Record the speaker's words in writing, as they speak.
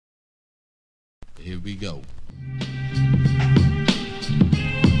Here we go.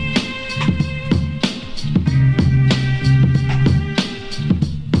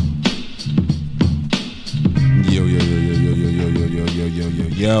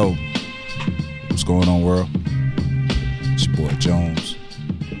 Yo. What's going on, world? It's your boy Jones.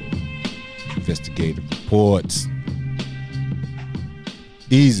 Investigative Reports.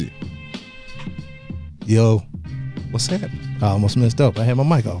 Easy. Yo. What's happening? I almost messed up. I had my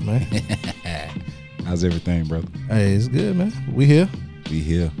mic off, man. How's everything, brother? Hey, it's good, man. We here. We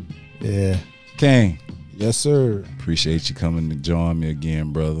here. Yeah. Kane, Yes, sir. appreciate you coming to join me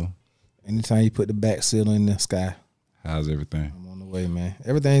again, brother. Anytime you put the back seal in the sky, How's everything? I'm on the way, man.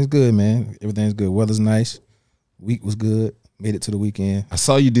 Everything's good, man. Everything's good. Weather's nice. Week was good. Made it to the weekend. I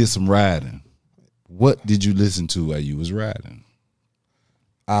saw you did some riding. What did you listen to while you was riding?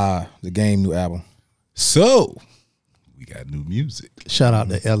 The Game new album. So, we got new music. Shout out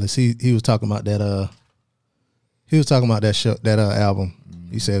to Ellis. He was talking about that. He was talking about that show, that album.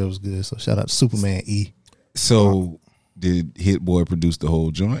 He said it was good. So shout out to Superman E. So, did Hit Boy produce the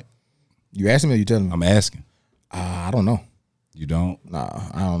whole joint? You asking me or you telling me? I'm asking. I don't know. You don't? Nah,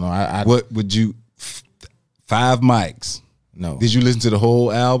 I don't know. I What would you... 5 mics. no. Did you listen to the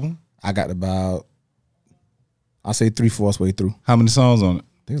whole album? I got about, I'll say 3/4 way through. How many songs on it?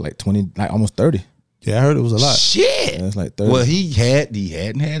 I think like 20, like almost 30. Yeah, I heard it was a lot. Shit! Yeah, it's like 30. Well, he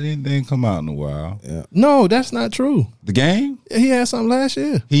hadn't had anything come out in a while. Yeah. No, that's not true. The Game? He had something last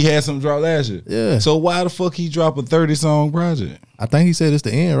year. He had something drop last year. Yeah. So why the fuck he drop a 30-song project? I think he said it's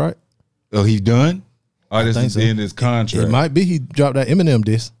the end, right? Oh, he done? Or this think is so. the end of his contract? It might be he dropped that Eminem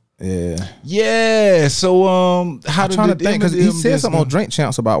disc. Yeah. Yeah. So how I'm did trying to the think because he Eminem said disc something on go? Drink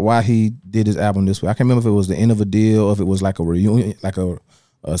Champs about why he did his album this way. I can't remember if it was the end of a deal or if it was like a reunion, like a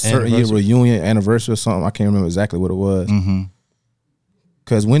certain year Anniversary. reunion anniversary or something. I can't remember exactly what it was. Mm-hmm.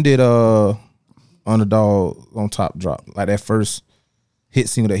 Because when did Underdog on Top drop? Like that first hit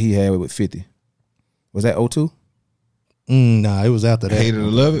single that he had with 50. Was that 02? Nah, it was after that. Hate It or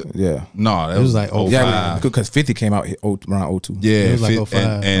Love It? Yeah. No, that It was like 05. Yeah, because 50 came out around 02. Yeah, It was like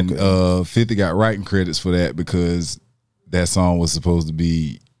 05. and 50 got writing credits for that because that song was supposed to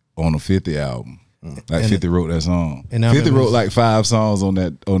be on a 50 album. Like And 50 wrote that song. and I 50 remember- wrote like 5 songs on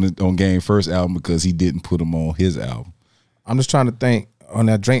that on Game first album because he didn't put them on his album. I'm just trying to think on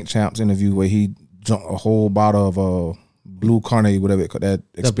that Drink Champs interview where he drank a whole bottle of Blue Carne, whatever it called, that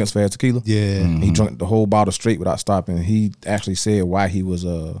expensive ass tequila. Yeah. He drank the whole bottle straight without stopping. He actually said why he was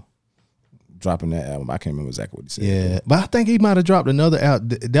dropping that album. I can't remember exactly what he said. Yeah, but I think he might have dropped another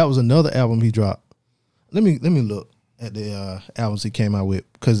album. That was another album he dropped. Let me look at the albums he came out with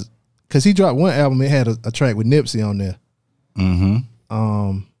because he dropped one album. It had a track with Nipsey on there.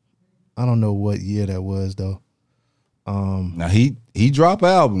 Mm-hmm. I don't know what year that was though. Now he drop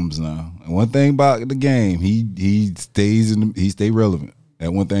albums now, and one thing about the Game, he stays he stay relevant.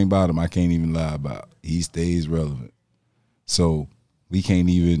 That one thing about him, I can't even lie about. He stays relevant, so we can't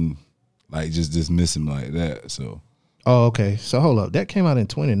even like just dismiss him like that. So Oh, okay. So hold up, that came out in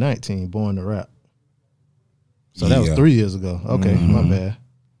 2019. Born to Rap. So that was Yeah. 3 years ago. Okay, my bad.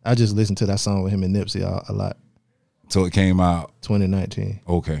 I just listened to that song with him and Nipsey a lot. so it came out 2019.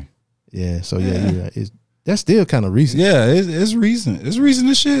 okay. Yeah. So yeah, you're right. That's still kind of recent. Yeah, it's recent. It's recent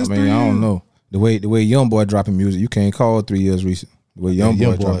as shit. I mean, I don't know. The way Young Boy dropping music, you can't call it 3 years recent. The way Young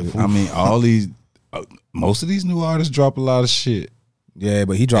Boy dropping it. I mean, all these, most of these new artists drop a lot of shit. Yeah,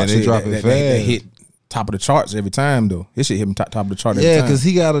 but he dropped And they shit drop that, it that fast. hit top of the charts every time though. His shit hit him top of the chart every Yeah, time. because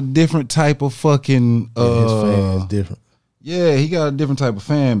he got a different type of fucking. His fans different. Yeah, he got a different type of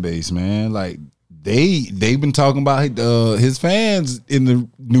fan base, man. Like they've been talking about his fans in the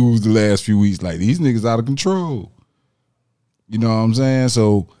news the last few weeks. Like these niggas out of control. You know what I'm saying?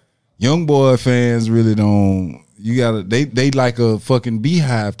 So Young Boy fans really don't. You gotta they like a fucking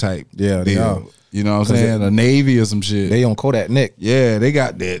Beehive type. Yeah, they deal. are. You know what I'm 'Cause saying? A Navy or some shit. They on Kodak Neck. Yeah, they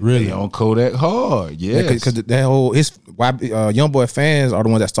got that. Really? They on Kodak hard. Yeah, Because that whole Young Boy fans are the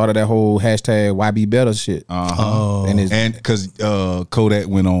ones that started that whole hashtag YB Better shit. Oh. And because Kodak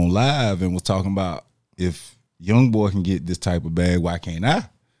went on live and was talking about if Young Boy can get this type of bag, why can't I?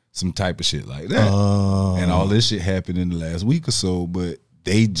 Some type of shit like that. And all this shit happened in the last week or so, but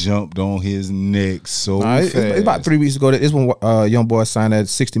they jumped on his neck so it's fast. about 3 weeks ago. This when Young Boy signed that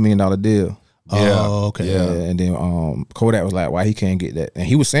 $60 million deal. Yeah. Oh, okay. Yeah. And then Kodak was like, why he can't get that? And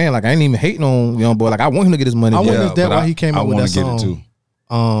he was saying, like, I ain't even hating on Young Boy. Like, I want him to get his money. I back. wonder if that but why he came out with wanna that get song. it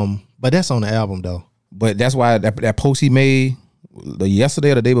too. But that's on the album though. But that's why that post he made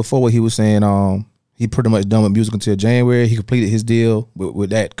yesterday or the day before where he was saying he pretty much done with music until January. He completed his deal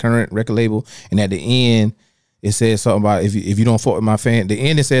with that current record label. And at the end, it said something about if you don't fuck with my fans. The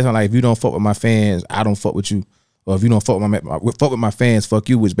ending says something like, if you don't fuck with my fans, I don't fuck with you. Or if you don't fuck with my fans, fuck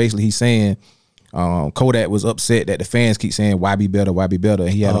you. Which basically he's saying Kodak was upset that the fans keep saying why be better, and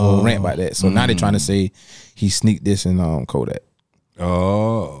he had a whole rant about that. So now they're trying to say he sneaked this in Kodak.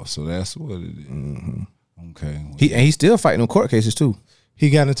 Oh, so that's what it is. Mm-hmm. Okay. He's still fighting on court cases too.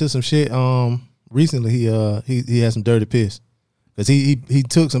 He got into some shit. Recently he had some dirty piss because he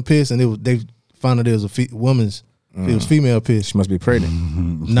took some piss and they found out it was a woman's. It was female piss. She must be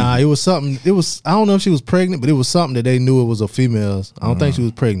pregnant. Nah, it was something. It was, I don't know if she was pregnant, but it was something that they knew it was a female's. I don't think she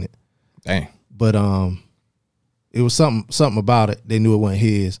was pregnant. Dang. But it was something about it. They knew it wasn't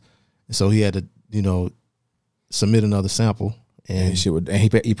his, and so he had to submit another sample. And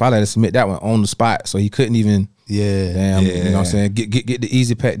he probably had to submit that one on the spot, so he couldn't even. Yeah, you know what I'm saying? Get the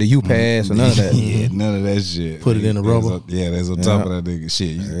easy pass, the U pass, or none of that. Yeah, none of that shit. Put it in the rubber. That's on top of that nigga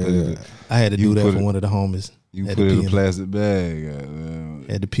shit. I had to do that for one of the homies. You put it in a plastic bag.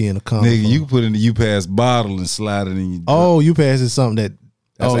 Had to pee in a condom. Nigga, you put it in the U-Pass bottle and slide it in your. Oh, U-Pass is something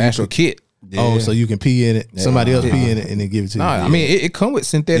that's an actual kit. Yeah. Oh, so you can pee in it. Yeah. Somebody else pee in it and then give it to you. I mean it come with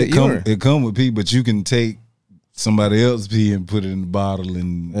synthetic urine. It come with pee, but you can take somebody else pee and put it in the bottle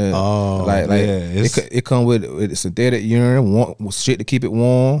and it come with synthetic urine, shit to keep it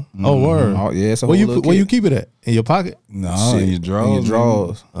warm. Oh word! Yeah, it's a where you keep it at? In your pocket? No, in your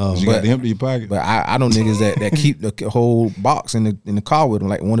drawers. You got to empty your pocket. But I know niggas that keep the whole box in the car with them,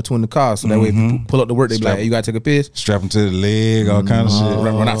 like 1 or 2 in the car, so that way if you pull up to work, they be like, hey, you gotta take a piss. Strap them to the leg, all kind of shit.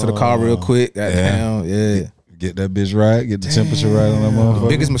 Run out to the car real quick. Yeah. Get that bitch right. Get the temperature right on that motherfucker. The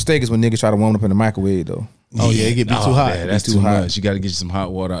biggest mistake is when niggas try to warm up in the microwave though. Oh yeah, it get too hot. Man, that's too much. You got to get you some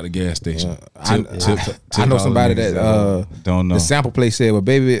hot water out the gas station. I know somebody that don't know. The sample place said, "Well,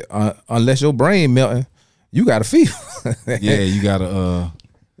 baby, unless your brain melting, you got to feel." Yeah, you gotta.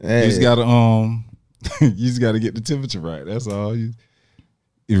 You just gotta. You just gotta get the temperature right. That's all. It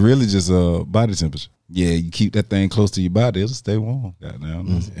really just body temperature. Yeah, you keep that thing close to your body, it'll stay warm.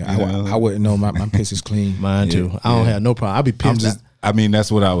 Goddamn. I wouldn't know. My piss is clean. Mine too. I don't have no problem. I be pissed.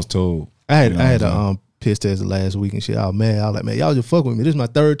 That's what I was told. I had a piss test last week and shit. I was mad. I was like, man, y'all just fuck with me. This is my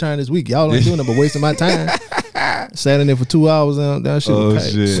 3rd time this week. Y'all ain't doing nothing but wasting my time. Sat in there for 2 hours down shit. Oh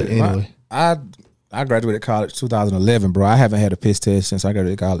shit. Anyway, I graduated college 2011, bro. I haven't had a piss test since I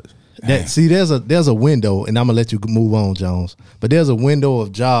graduated college. There's a window, and I'm gonna let you move on, Jones. But there's a window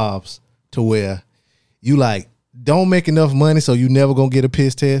of jobs to where you like don't make enough money, so you never gonna get a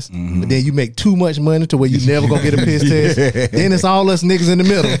piss test. But then you make too much money to where you never gonna get a piss test. Then it's all us niggas in the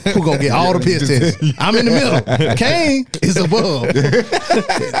middle who gonna get all the piss tests. I'm in the middle. Kane is above.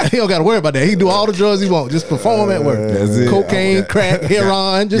 He don't gotta worry about that. He can do all the drugs he want. Just perform at work. That's it. Cocaine, crack,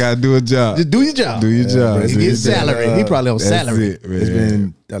 heroin. Just gotta do a job. Just do your job. Do your job. He gets salary. He probably on salary. It's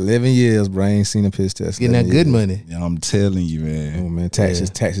been 11 years, bro. I ain't seen a piss test. Getting that good money. Yeah, I'm telling you, man. Oh man,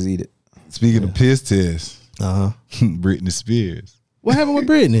 taxes eat it. Speaking of piss tests. Britney Spears. What happened with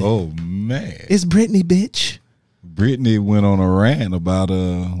Britney? Oh man, it's Britney, bitch. Britney went on a rant about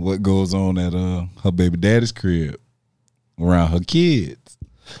what goes on at her baby daddy's crib around her kids.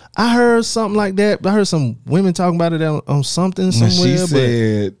 I heard something like that. I heard some women talking about it on something somewhere. She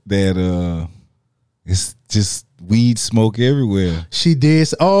said that it's just weed smoke everywhere. She did.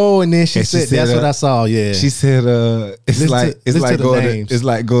 Oh, and then she said that's what I saw. Yeah, she said it's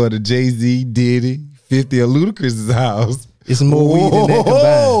like going to Jay-Z, Diddy, 50 or Ludacris's house. It's more weed than that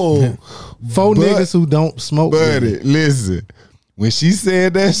combined. 4 niggas who don't smoke. Buddy, listen. When she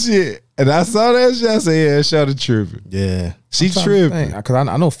said that shit, and I saw that shit, I said, yeah, Shawty tripping. Yeah. She tripping. Because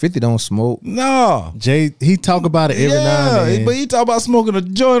I know 50 don't smoke. No. Jay, he talk about it every now and then. But he talk about smoking a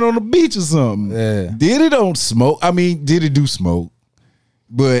joint on the beach or something. Yeah. Diddy don't smoke. I mean, Diddy do smoke.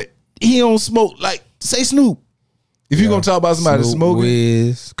 But he don't smoke. Like, say Snoop. If you're going to talk about somebody smoking.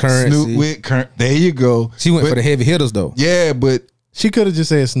 Wiz, Currency. Snoop, Wiz, there you go. She went for the heavy hitters, though. Yeah, but. She could have just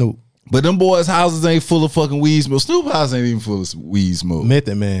said Snoop. But them boys' houses ain't full of fucking weed smoke. Snoop house ain't even full of weed smoke.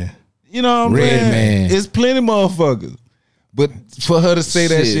 Method Man. You know what I'm saying? Red Man. It's plenty motherfuckers. But for her to say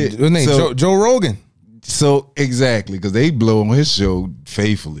that shit. His name Joe Rogan. So, exactly. Because they blow on his show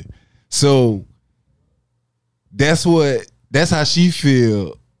faithfully. So, that's how she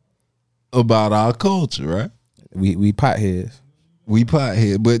feel about our culture, right? We potheads. We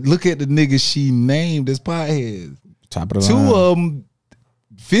potheads. But look at the niggas she named as potheads. Top of the 2 line. of them,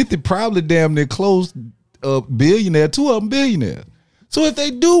 50 probably damn near close billionaire. 2 of them billionaires. So if they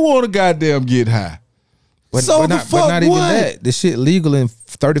do want to goddamn get high, but not even that. The shit legal in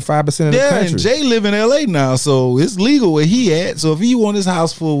 35% of the country. And Jay live in LA now, so it's legal where he at. So if he want his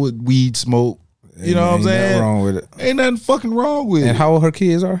house full with weed smoke, you know what I'm saying? Ain't nothing wrong with it. Ain't nothing fucking wrong with it. And how old her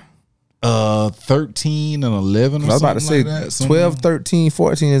kids are? 13 and 11 or I was about to say something like that. 12, 13,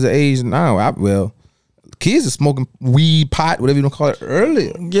 14 is the age now. Kids are smoking weed, pot, whatever you want to call it,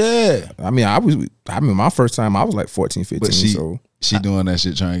 earlier. Yeah. I mean, my first time I was like 14, 15. But so she doing that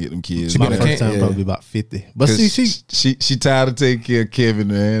shit trying to get them kids. She My been man. a first time yeah. probably about 50. But 'Cause see, she tired of taking care of Kevin,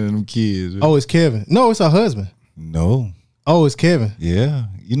 man, and them kids. oh, it's Kevin. No, it's her husband. No. Oh, it's Kevin. Yeah.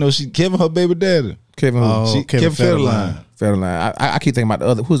 You know, Kevin, her baby daddy. Kevin, Oh, Kevin Federline. Federline. Federline. I keep thinking about the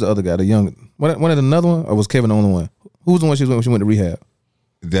other. Who's the other guy? The young one of another one, or was Kevin the only one? Who's the one she went to rehab?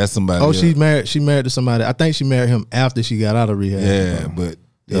 That's somebody Oh, else. she married to somebody. I think she married him after she got out of rehab. Yeah, but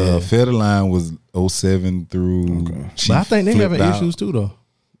Federline was 07 through. But I think they flipped having out. issues too, though.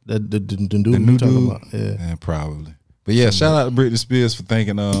 The dude The you new talking dude? about. Yeah. Yeah, probably. But yeah, shout out to Britney Spears for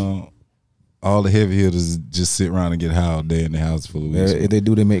thinking all the heavy hitters just sit around and get high all day in the house full of weed. If they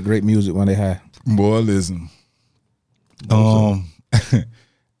do, they make great music when they high. Boy, listen.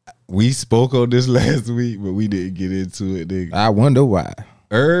 We spoke on this last week, but we didn't get into it, nigga. I wonder why.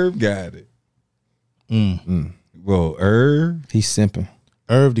 Herb got it. Well, Herb He's simping.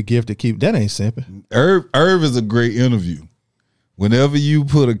 Irv the gift to keep. That ain't simping. Herb is a great interview. Whenever you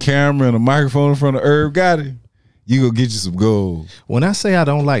put a camera and a microphone in front of Herb Gotti, you gonna get you some gold. When I say I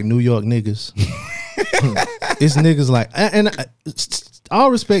don't like New York niggas, it's niggas like, and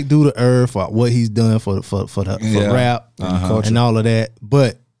all respect due to Irv for what he's done for Yeah. rap and all of that,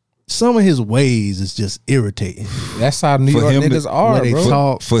 but some of his ways is just irritating. That's how New For York him to- niggas are, Where they bro.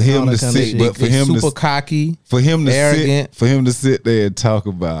 talk For him all that to kind of sit, shit. but for They him super to cocky. sit, arrogant. for him to sit there and talk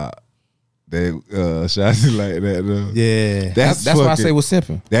about that shotty like that, though. Yeah, That's why I say what's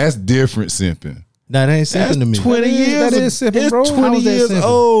simping. That's different simping. that ain't simping to me. 20 That is- years. that is simping, bro. It's How 20 is that years simping?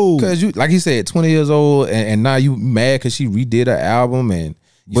 old. Because you, like he said, 20 years old, and now you mad because she redid her album, and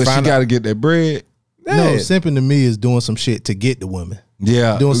you But she find got out- to get that bread. No, Yeah. simping to me is doing some shit to get the woman.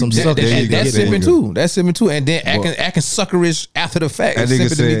 Yeah, Doing some Yeah, sucker there shit you to go, get That's there you simping go. too. That's simping too. And then acting suckerish after the fact. That It's nigga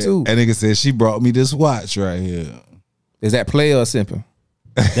simping to me said. too. That nigga said she brought me this watch right here. Is that player or simping?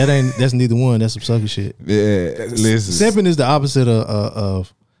 That's neither one. That's some sucker shit. Yeah, listen, Simping is the opposite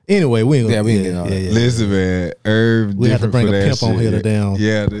of. Anyway, we ain't gonna, Yeah, we ain't getting all that. listen, man. Herb, We have to different bring for a that pimp on shit. here to down.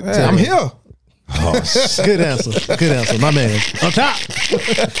 Yeah, Hey, I'm here. Oh, shit. Good answer, my man. Up top.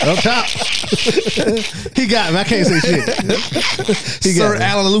 He got me. I can't say shit. He Sir got me.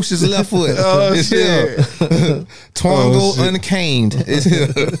 Alan Lucius left foot. Oh, It's shit. here. Twango Oh, shit. Uncaned. It's here.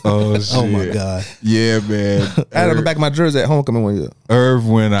 Oh shit. Oh my god. Yeah, man. I had it on the back of my jersey at homecoming one year. Irv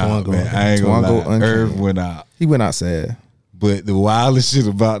went out, Twango. man. I ain't gonna Twango lie. uncanny. Irv went out. He went outside. But the wildest shit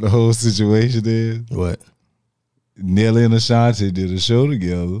about the whole situation is What? Nelly and Ashanti did a show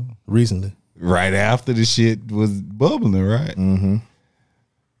together Recently. right after the shit was bubbling, right? Mm-hmm.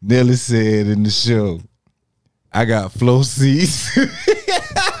 Nelly said in the show, I got flow seats.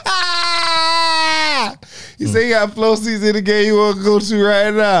 He said he got flow seats in the game you want to go to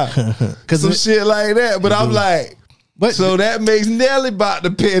right now. Some shit like that. But I'm like, But so that makes Nelly about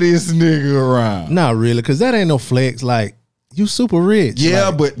the pettiest nigga around. not really, because that ain't no flex. Like, you super rich. Yeah,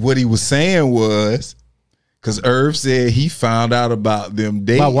 Like, but what he was saying was, because Irv said he found out about them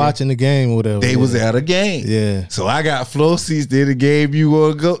dating by watching the game or whatever. They was at a game. Yeah. So I got flow seats there the game you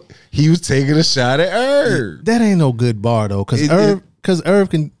want to go. He was taking a shot at Irv. That ain't no good bar though, because Irv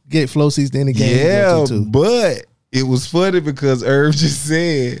can get flow seats in the game. Yeah, too. but it was funny because Irv just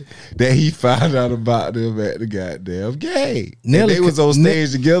said that he found out about them at the goddamn game. And Nelly they was on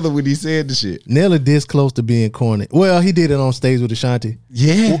stage together when he said the shit. Nelly this close to being corny. Well, he did it on stage with Ashanti.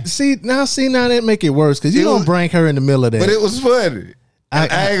 Yeah. See now that make it worse because you It don't was- bring her in the middle of that. But it was funny. I-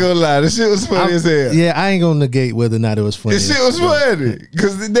 I ain't gonna lie. This shit was funny as hell. Yeah, I ain't gonna negate whether or not it was funny. This shit was funny.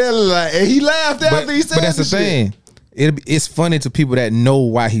 Because Nelly like, and he laughed after he said But that's the shit. thing. It's funny to people that know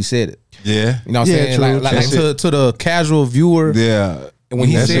why he said it. Yeah. You know what I'm Yeah, saying? true, Like true. to the casual viewer. Yeah. And when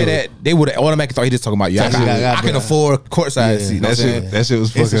he That said shit- that, they would automatically thought he just talking about, yeah, That shit got I can bad. afford courtside Yeah. seat. You know what That I'm saying? shit, that shit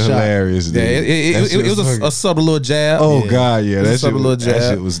was It's a fucking shot. hilarious. Yeah, Dude. it That shit was fucking- a subtle little jab. Oh God, yeah, It was that a subtle shit, little was, jab. that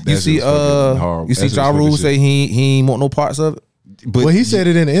shit was. That You shit see, was fucking horrible. you see, That shit Ja was Rule fucking say shit. he ain't want no parts of it. But Well, he said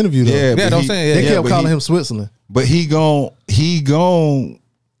it in the interview though. Yeah, Yeah, but don't he- say They yeah, kept but calling he- him Switzerland. But he gon'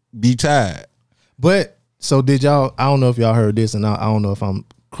 be tired. But so did y'all? I don't know if y'all heard this, and I don't know if I'm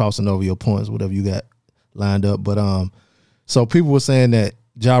crossing over your points, whatever you got lined up. But so people were saying that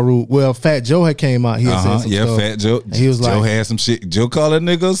Ja Rule. Well, Fat Joe had came out. He had said some Yeah, stuff. Fat Joe. And he was Joe like, had some shit. Joe called that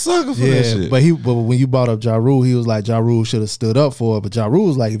nigga a sucker for that yeah, shit. but when you brought up Ja Rule, he was like, Ja Rule should have stood up for it. But Ja Rule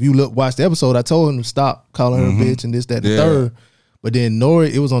was like, if you watch the episode, I told him to stop calling her a bitch and this, that, the Yeah. third. But then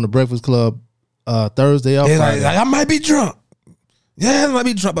Nori, it was on the Breakfast Club Thursday or He's Friday. like, I might be drunk. Yeah, I might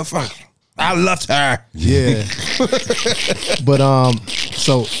be drunk, but fuck, I loved her. Yeah. But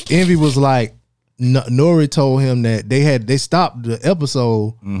So Envy was like, Nori told him that they stopped the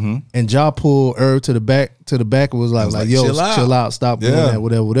episode and Ja pulled Irv to the back and was like, yo, chill out, stop doing that,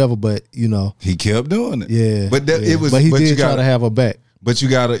 whatever. But you know, he kept doing it. Yeah, but it was. But he did try to have her back. But you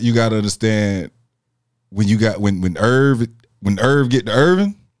gotta understand when Irv get to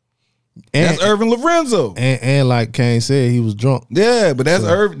Irvin. And, that's Irvin Lorenzo. And like Kane said, he was drunk. Yeah, but that's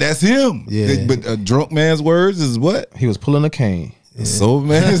Irv. That's him. Yeah. But a drunk man's words is what? He was pulling a cane. Yeah. So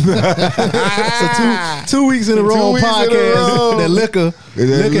man. So 2 weeks in a row on podcast, that liquor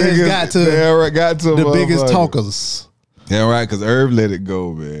has got to the biggest talkers. Yeah, right, because Irv let it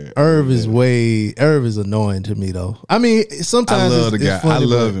go, man. Irv is annoying to me though. I mean, sometimes I love the guy. Funny, I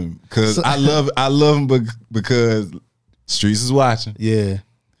love him because I love him because Streets is watching. Yeah.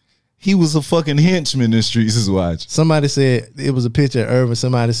 He was a fucking henchman in Streets is watching. Somebody said it was a picture of Irv, and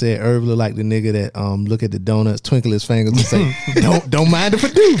somebody said Irv looked like the nigga that look at the donuts, twinkle his fingers, and say, "Don't mind the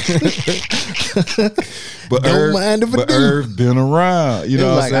produce." But Irv been around. You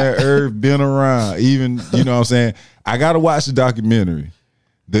know what I'm saying? Irv been around. Even you know what I'm saying. I gotta watch the documentary.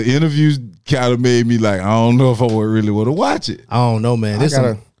 The interviews kind of made me like, I don't know if I would really want to watch it. I don't know, man.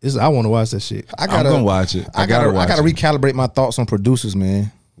 I want to watch that shit. I'm gonna watch it. I gotta recalibrate my thoughts on producers,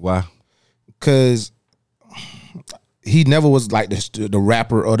 man. Why? Because he never was like the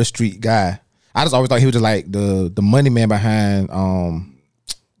rapper or the street guy. I just always thought he was just like the money man behind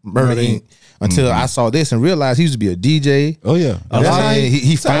Murder Inc. Until I saw this and realized he used to be a DJ. Oh yeah,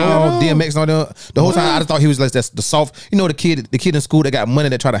 he found DMX on the whole time. I just thought he was like the soft, the kid in school that got money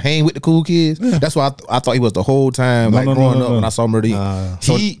that try to hang with the cool kids. Yeah. That's why I thought he was the whole time growing up when I saw Murder Inc.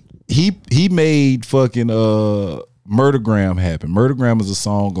 So he made fucking Murdergram happen. Murdergram is a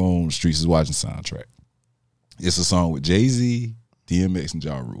song on Streets is Watching soundtrack. It's a song with Jay-Z, DMX, and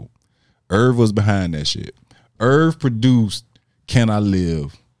Ja Rule. Irv was behind that shit. Irv produced Can I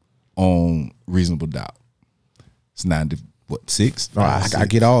Live on Reasonable Doubt. It's 96. No, I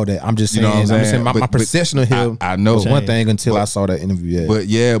get all that. I'm just saying, my perception of him I know was one thing until I saw that interview.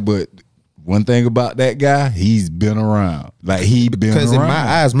 But one thing about that guy, he's been around. Like because in my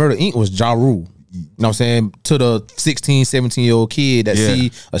eyes, Murder Inc. was Ja Rule. You know what I'm saying? To the 16, 17-year-old kid that see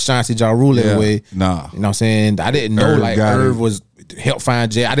Ashanti Ja Rule anyway. Nah. You know what I'm saying? I didn't know Irv was help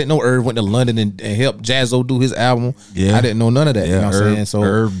find Jazz. I didn't know Irv went to London and helped Jazzo do his album. Yeah. I didn't know none of that. Yeah, you know what I'm saying? So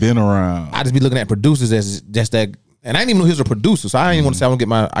Irv been around. I just be looking at producers as just that. And I didn't even know he was a producer. So I didn't even want to say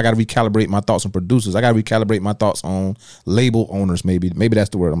I got to recalibrate my thoughts on producers. I got to recalibrate my thoughts on label owners maybe. Maybe that's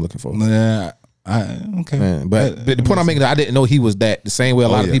the word I'm looking for. Yeah. Okay. Man, but the point I'm making, I didn't know he was that. The same way a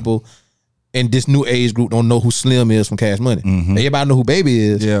lot of people in this new age group don't know who Slim is from Cash Money. Everybody know who Baby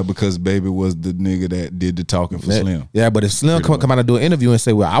is. Yeah, because Baby was the nigga that did the talking for Slim. Yeah, but if Slim come out and do an interview and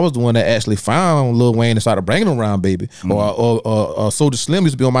say, well, I was the one that actually found Lil Wayne and started bringing him around Baby. Or Soulja Slim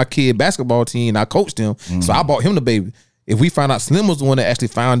used to be on my kid basketball team and I coached him. So I bought him the Baby. If we find out Slim was the one that actually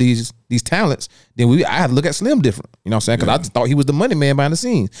found these talents, then I had to look at Slim different. You know what I'm saying? Because I just thought he was the money man behind the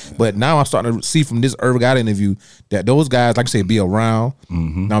scenes. Yeah. But now I'm starting to see from this Irv Gotti interview that those guys, like I say, be around. You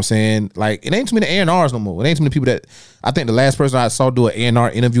know what I'm saying? Like, it ain't too many A&Rs no more. It ain't too many people that, I think the last person I saw do an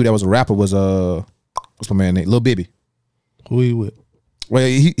A&R interview that was a rapper was, what's my man name? Lil Bibby. Who he with? Well,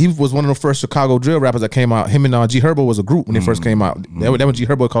 he was one of the first Chicago drill rappers that came out. Him and G Herbo was a group when they first came out. That when G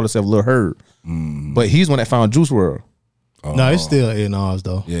Herbo called himself Lil Herb. But he's one that found Juice WRLD. No, it's still A&Rs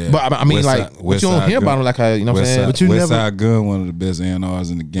though. Yeah, but I mean, like, but you don't hear about him like how, you know what I'm saying? But Westside Gun, one of the best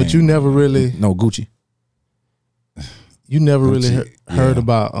A&Rs in the game. But you never really Gucci. You never really heard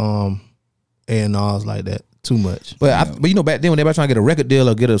about A&Rs like that too much. But but back then when everybody trying to get a record deal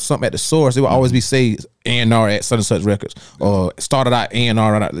or get something at the source, it would always be say A&R at such and such records or started out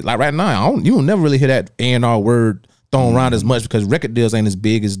A&R. Like right now, you will never really hear that A&R word thrown around as much because record deals ain't as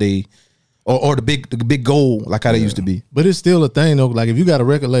big as they. Or the big goal like how they used to be. But it's still a thing though. Like if you got a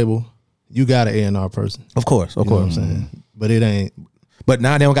record label, you got an A&R person. Of course. You know what I'm saying? But it ain't. But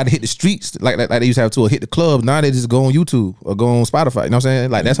now they don't got to hit the streets like they used to have to, or hit the club. Now they just go on YouTube or go on Spotify. You know what I'm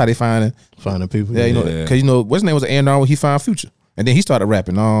saying? Like that's how they finding people. Yeah, because what's his name was an A&R when he found Future, and then he started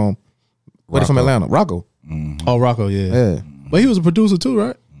rapping. What from Atlanta? Rocco. Oh, Rocco, yeah. But he was a producer too,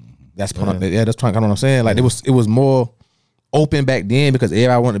 right? That's kind of what I'm saying. Like it was more open back then because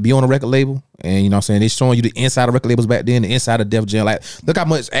everybody wanted to be on a record label, and you know what I'm saying, they showing you the inside of record labels back then, the inside of Def Jam. Like look how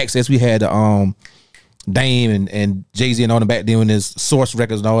much access we had to Dame and Jay-Z and all them back then when there's Source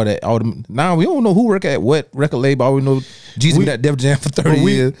Records and all that. Now we don't know who work at what record label. All we know Jeezy been at Def Jam for 30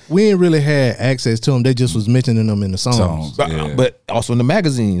 years. We ain't really had access to them. They just was mentioning them in the songs. But also in the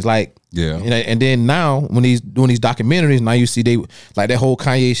magazines. Like Yeah. And then now when he's doing these documentaries, now you see they like that whole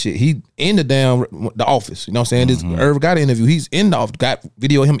Kanye shit. He in the office. You know what I'm saying? This Irv got an interview. He's in the office. Got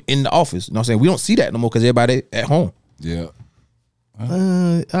video of him in the office. You know what I'm saying? We don't see that no more because everybody at home. Yeah.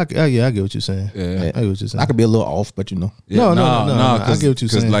 I get what you're saying. Yeah. I get what you're saying. I could be a little off, but you know. Yeah, No, I get what you're saying.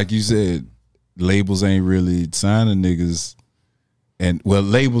 Because like you said, labels ain't really signing niggas. And well,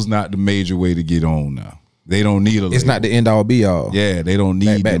 labels not the major way to get on now. They don't need a label. It's not the end all be all. Yeah, they don't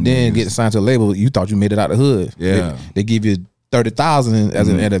need Back them then, niggas. getting signed to a label, you thought you made it out the hood. Yeah. They give you 30,000 as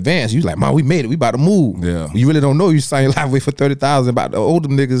an advance. You like, man, we made it. We about to move. Yeah. You really don't know. You sign your life away for 30,000. About the older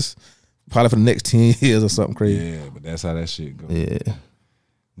niggas, probably for the next 10 years or something crazy. Yeah, but that's how that shit goes. Yeah.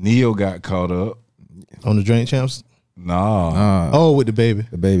 Neo got caught up. On the Drink Champs. Nah. Oh, with the baby.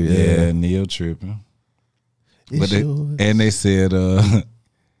 The baby. yeah, Neo tripping. But they said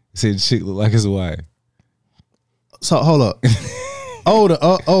said the chick look like his wife. So hold up.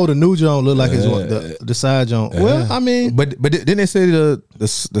 The new joint look like his the side joint. Well, I mean, But didn't they say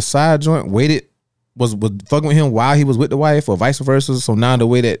the side joint waited was fucking with him while he was with the wife or vice versa? So now the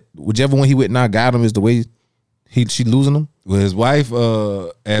way that whichever one he with now got him is the way she losing him. Well, his wife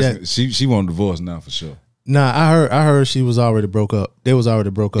asked she want a divorce now for sure. nah, I heard she was already broke up. They was already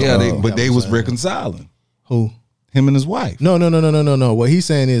broke up. Yeah, That they was saying. reconciling. Who? Him and his wife. No. What he's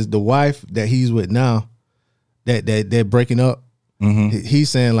saying is the wife that he's with now, that they're breaking up. He's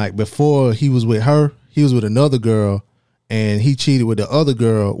saying like before he was with her, he was with another girl, and he cheated with the other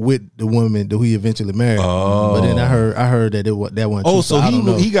girl with the woman that he eventually married. But then I heard that that wasn't true. Oh, so I don't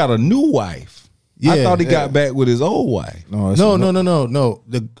know. he got a new wife. I Yeah, thought he got back with his old wife. No.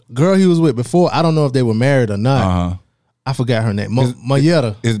 The girl he was with before, I don't know if they were married or not. I forgot her name.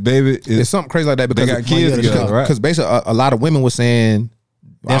 Mayetta. His baby It's something crazy like that because got kids together, right? Because basically a lot of women were saying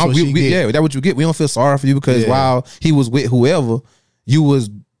That's what she get. Yeah, that's what you get. We don't feel sorry for you because while he was with whoever, you was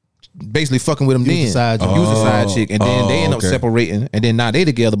basically fucking with him You was then. the side chick. You was the side chick, and then they end up okay. separating, and then now they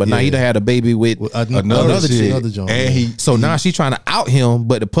together. But now he done had a baby with Another chick. chick. Another joint. And he So now she's trying to out him,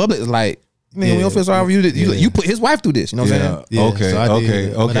 but the public is like, man, we don't feel sorry for you. You put his wife through this. You know what I'm saying? Yeah, okay, so I did okay,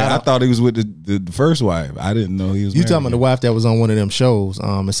 that. But okay. I I don't- thought he was with the first wife. I didn't know he was. You talking about married. the wife that was on one of them shows?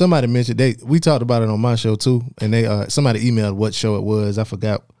 And somebody mentioned we talked about it on my show too, and they somebody emailed what show it was. I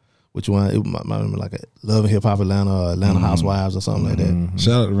forgot which one. It might have been like a Love and Hip Hop Atlanta or Atlanta Housewives or something like that.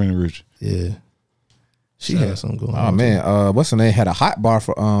 Shout out to Rennie Rich. Yeah, she had something going on. Oh man, what's her name? Had a hot bar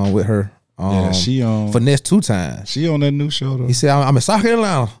for with her. Yeah, she on finesse 2 times. She on that new show though. He said, "I'm in South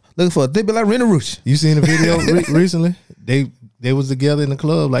Carolina looking for a thick like Rennie Rooch." You seen the video recently? They was together in the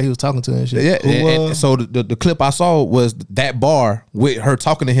club like he was talking to her and shit. Yeah, Who, and so the clip I saw was that bar with her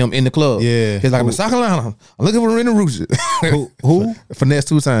talking to him in the club. Yeah. He's like, I'm in South Carolina. I'm looking for Rennie Rooch. Who? Finesse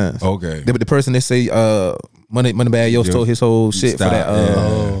 2 times. Okay. The person they say Moneybag Yo stole his whole shit Stop. for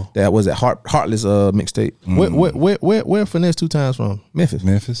that that was it Heartless mixtape. Where Finesse 2 times from?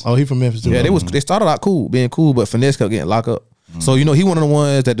 Memphis. Oh, he from Memphis too. Yeah, they started out being cool, but Finesse kept getting locked up. So you know he one of the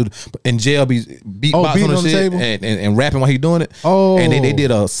ones that do in jail be beatboxing beating on the on the shit table? and rapping while he doing it. Oh. And they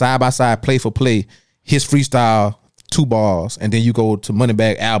did a side by side play for play, his freestyle 2 bars, and then you go to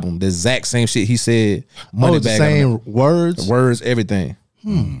Moneybag album, the exact same shit he said. Oh, the Moneybag same words. words, everything.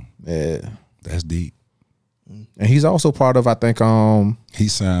 Yeah, That's deep. and he's also part of I think He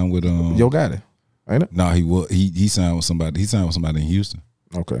signed with Yo Gotti, ain't it? No, he signed with somebody. He signed with somebody in Houston.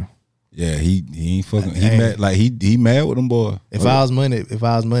 Okay. Yeah, he ain't fucking. He mad like he mad with them boy. If I was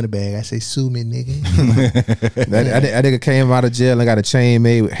Moneybag, I say sue me, nigga. That nigga came out of jail and got a chain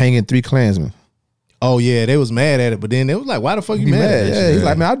made with hanging 3 Klansmen. Oh yeah, they was mad at it, but then they was like, "Why the fuck you He mad at mad. that Yeah, shit?" he's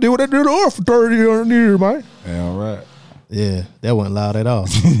like, man, I did what I did for 30 years, man. Yeah, all right. Yeah, that wasn't loud at all.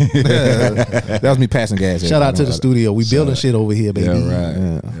 That was me passing gas. Shout out to the studio. We building shit over here, baby. Yeah, right.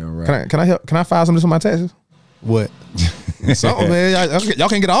 Yeah, right. Can I help? Can I file some of this on my taxes? What? Something, man. Y'all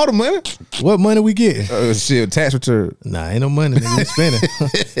can't get all the money. What money we getting? Shit, tax return. Nah, ain't no money. Nigga. You spending.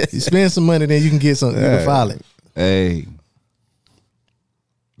 You spend some money, then you can get some. You can file it. Hey,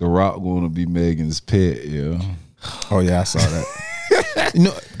 The Rock want to be Megan's pet, yeah. Oh yeah, I saw that. You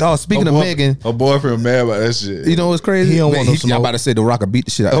know, dog. Speaking of Megan, her boyfriend mad about that shit. you know what's crazy? He don't want no Y'all smoke. about to say The Rock will beat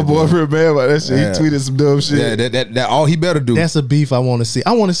the shit out Her of him. boyfriend mad about that shit. Yeah. He tweeted some dumb shit. Yeah, that all he better do. That's a beef I want to see.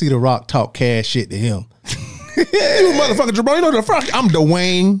 I want to see The Rock talk cash shit to him. You motherfucking Jabron. You know the fuck? I'm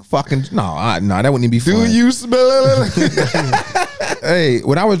Dwayne. Fucking no, that wouldn't even be fun. Do you smell it? Hey,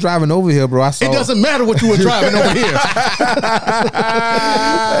 when I was driving over here, bro, I saw. It doesn't matter what you were driving over here.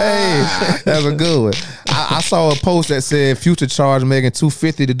 Hey, that's a good one. I saw a post that said Future charged Megan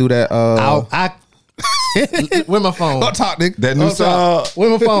 $250 to do that. Where my phone? Don't talk, nigga. That new song. Where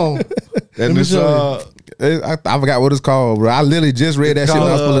my phone? That new me show song. I forgot what it's called, bro. I literally just read that shit when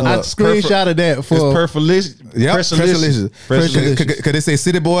I was pulling I up. screenshotted that It's for Perfalicious. Yep, Pressalicious. Cause they say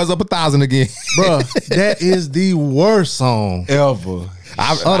City Boys up 1,000 again. bro. That is the worst song Ever. of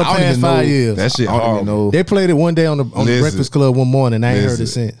the past 5 years. That shit I don't even horrible. know. They played it one day on the Listen. Breakfast Club one morning. I ain't heard it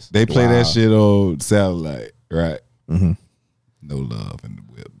Listen, since. They play Wow. that shit on satellite, right? No love in the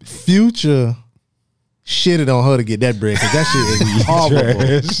whip. Future shitted on her to get that bread because that shit is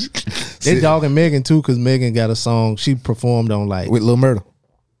horrible. They dogging Megan too because Megan got a song she performed on like. With Lil Murder.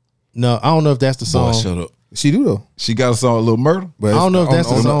 No, I don't know if that's the Boy, song. shut up. She do though. She got a song, a little murder. But I don't know if that's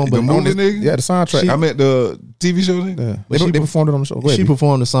the song, The but movie nigga. Yeah, the soundtrack. I meant the TV show nigga. Yeah. But They performed it on the show. Go ahead, She B.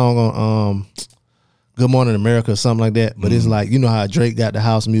 performed a song on Good Morning America or something like that. But it's like, you know how Drake got the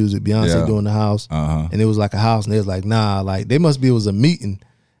house music, Beyonce Yeah. doing the house, Uh-huh. and it was like a house, and they was like, nah, like they must be it was a meeting,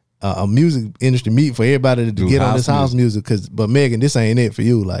 a music industry meeting for everybody to Do get on house this house music. But Megan, this ain't it for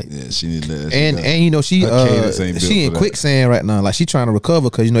you. Like, Yeah, she need to let that shit And go. and you know she Her cadence ain't built she in for that. quicksand right now. Like she trying to recover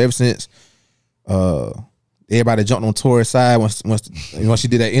because you know ever since everybody jumped on Tory's side once she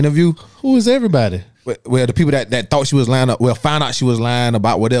did that interview. who is everybody? Well, the people that thought she was lying up, found out she was lying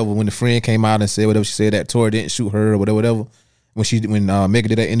about whatever when the friend came out and said whatever she said that Tory didn't shoot her or whatever. When Megan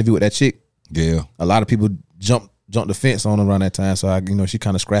did that interview with that chick, Yeah. a lot of people jumped the fence on her around that time. So she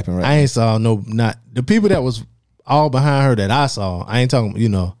kind of scrapping right I ain't saw not the people that was all behind her that I saw. I ain't talking,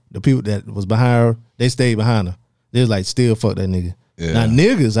 the people that was behind her, they stayed behind her. They was like, still fuck that nigga. Yeah. Now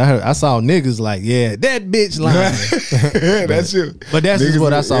niggas, I saw niggas like, yeah, that bitch lying. That's you. But that's just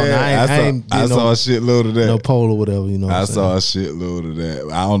what I saw. Now, I ain't I did saw no- a shitload of that. no poll or whatever, what I I'm saw saying? a shitload of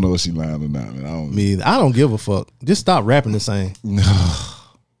that. I don't know if she lying or not, man. I don't. I don't give a fuck. Just stop rapping the same.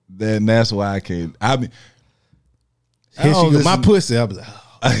 Then that's why I can't. I mean, I Here she don't go, my listen- pussy. I was like,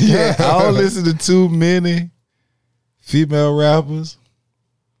 yeah, I don't listen to too many female rappers,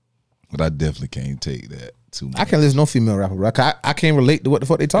 but I definitely can't take that too much. I can't listen to no female rapper, bro. I can't relate to what the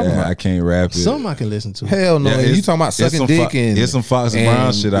fuck they talking Yeah, about. I can't rap it. something I can listen to. Hell no. Yeah, And it's- you talking about it's sucking some dick Fo- it's some Fox and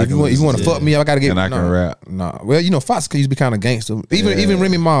Brown shit I if can you want listen to to. fuck me, I gotta get And I can rap. Nah. Well, Fox used to be kind of gangster. Even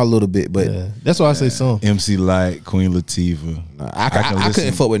Remy Ma a little bit, but Yeah, that's why I say some. MC Light, Queen Latifah. I listen-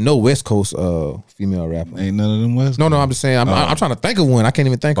 couldn't fuck with no West Coast female rapper. Ain't none of them West. No, I'm just saying. I'm trying to think of one. I can't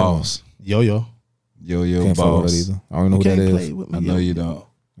even think Boss. Yo, Yo of one. Can't fuck with Boss. that either. I don't know who can't that play is. with me. I know yo. you don't.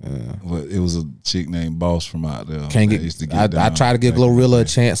 But it was a chick named Boss from out there. Can't that get. used to I down tried to give back in the Glorilla a day.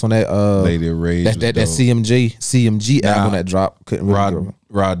 chance on that. Lady Rage. That was dope. CMG album Nah. that dropped. Couldn't really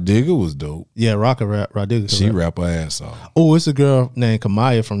Rod Digger was dope. Yeah, Rocker rap, Rodriguez. She rap her ass off. Oh, it's a girl named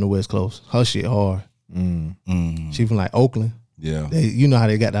Kamaya from the West Coast. Her shit hard. She from like Oakland. Yeah. You know how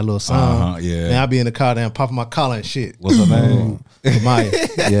they got that little sound. Yeah. Man, I be in the car and popping my collar and shit. What's her name?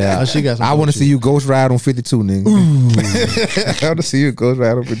 Kamaya. Yeah, She got some I want to dope see shit. you ghost ride on 52, nigga. I want to see you ghost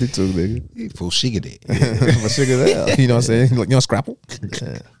ride on 52, nigga. Full shiggity. My sugar there. You know what I'm saying? Like, Scrapple.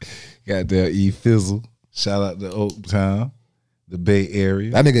 Got there E Fizzle. Shout out to Oaktown, the Bay Area.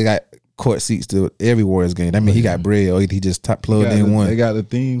 That nigga got court seats to every Warriors game. That mean he got bread or he just plugged Got in the- one. They got the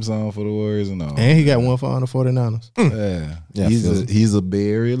theme song for the Warriors and all. And he got one for the 49ers. Yeah, Yeah, Fizzle. he's a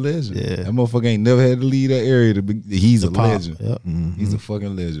Bay Area legend. Yeah. That motherfucker ain't never had to leave that area to be. He's a Pop. legend. Yep. He's a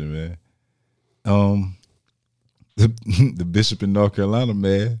fucking legend, man. The Bishop in North Carolina,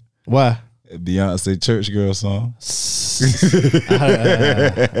 man. Why? Beyonce Church Girl song.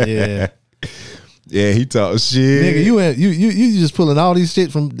 Yeah. Yeah, he talk shit. Nigga, you just pulling all these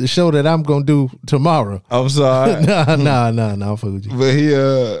shit from the show that I'm gonna do tomorrow. I'm sorry, Nah, I'll fuck with you.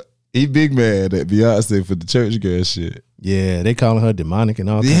 but he big mad at Beyonce for the church girl shit. Yeah, they calling her demonic and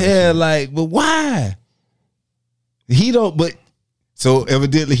all. kinds of Yeah, shit. like, but why? He don't. But so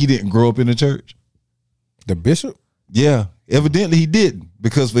evidently he didn't grow up in the church. The bishop? Yeah, evidently he didn't,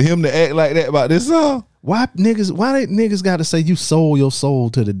 because for him to act like that about this song, Why they niggas got to say you sold your soul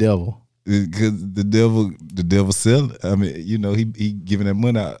to the devil? because the devil sell it. I mean, he giving that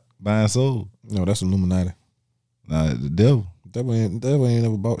money out buying soul. No, that's Illuminati. Nah, the devil. That ain't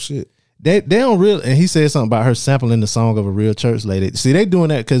never bought shit. They don't really, and he said something about her sampling the song of a real church lady. See, they doing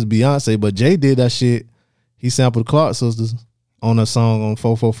that because Beyonce, but Jay did that shit. He sampled the Clark sisters on a song on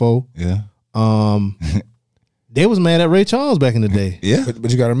 444. Yeah, They was mad at Ray Charles back in the day. yeah. But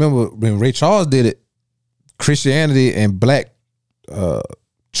you got to remember when Ray Charles did it, Christianity and black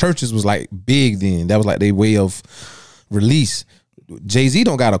churches was like big then. That was like their way of release. Jay-Z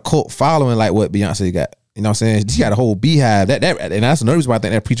don't got a cult following like what Beyonce got. You know what I'm saying? He got a whole beehive. And that's another reason why I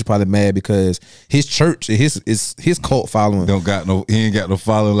think that preacher probably mad, because his church, his cult following. He ain't got no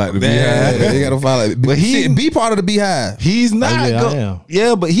following like the Yeah, Beehive. they got to follow. But he- be part of the beehive. He's not. yeah, I go- am.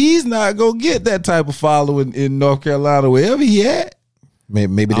 Yeah, but he's not gonna get that type of following in North Carolina, wherever he at.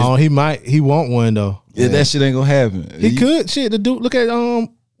 Maybe this, Oh, he won't one though. Yeah, that shit ain't gonna happen. He could. Shit, the dude. Look at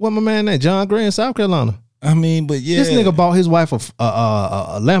what my man named John Gray in South Carolina. I mean, but yeah, This nigga bought his wife a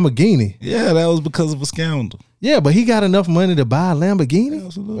Lamborghini. Yeah, that was because of a scandal. Yeah, but he got enough money to buy a Lamborghini.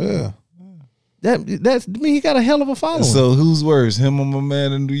 Absolutely. Yeah. That's I mean, he got a hell of a following. So who's worse, him or my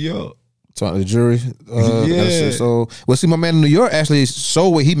man in New York? Talking to the jury. Yeah. So, well, see, my man in New York actually showed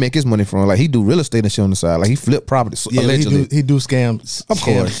where he make his money from. Like, he do real estate and shit on the side. Like, he flip property, yeah, allegedly. he do scams. Of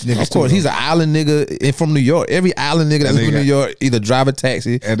course. scams niggas Of course. too, He's an island nigga and from New York. Every island nigga that live in New York either drive a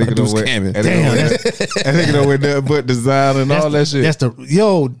taxi And or nigga do don't wear, scamming. and Damn, nigga don't wear nothing but design and all that shit. That's the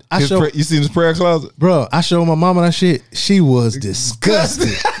You seen his prayer closet? bro. I showed my mama that shit. She was disgusted.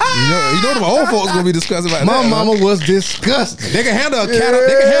 You know them old folks gonna be discussing about My that. mama was disgusted. They can handle a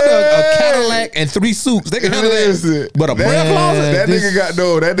a Cadillac and 3 suits. They can handle that. But a prayer closet? That this- nigga got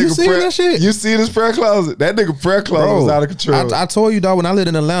that nigga You seen that shit? You see this prayer closet? That nigga prayer closet was out of control. I told you, dog, when I lived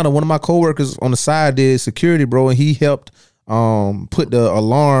in Atlanta, one of my coworkers on the side did security, bro, and he helped put the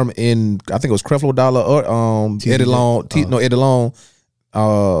alarm in, I think it was Creflo Dollar or Eddie Long,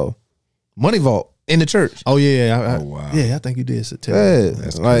 money vault in the church. Oh yeah, wow. Yeah, I think you did. So tell Yeah, me.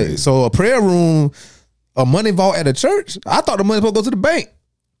 That's like crazy. so a prayer room, a money vault at a church. I thought the money was supposed to go to the bank.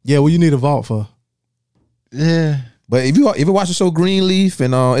 Yeah, well, you need a vault for. Yeah. But if you watch the show Greenleaf,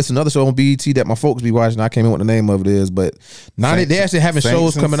 and it's another show on BET that my folks be watching, I can't remember what the name of it is, but now they actually having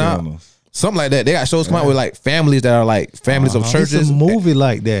shows coming out, something like that. They got shows coming out with like families that are like families of churches. It's a movie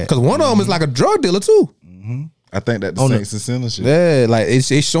like that. Because one of them is like a drug dealer too. I think that the Saints and Sinners shit. Yeah, like it's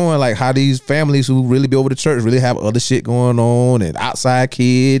showing like how these families who really be over the church really have other shit going on and outside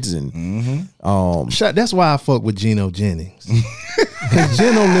kids and That's why I fuck with Geno Jennings. Cause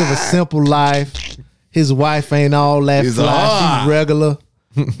Geno live a simple life. His wife ain't all that He's fly. She's regular.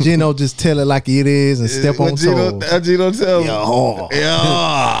 Geno just tell it like it is and step on toes. Gino tell Oh.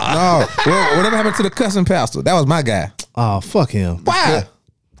 no, well, whatever happened to the cussing pastor? That was my guy. Oh, fuck him. Why?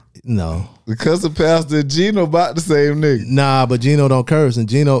 No. The cousin pastor and Gino about the same nigga. Nah, but Geno don't curse.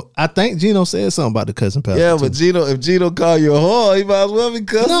 And I think Geno said something about the cousin pastor. Yeah, too. but if Gino call you a whore, he might as well be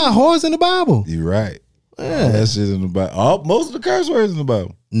cussing. Nah, whores in the Bible. You right. Yeah. That shit in the Bible. Most of the curse words in the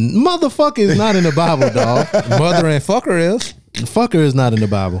Bible. Motherfucker is not in the Bible, dog. Mother and fucker is. Fucker is not in the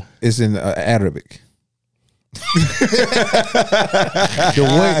Bible. It's in Arabic.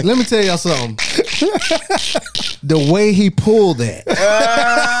 Let me tell y'all something. The way he pulled that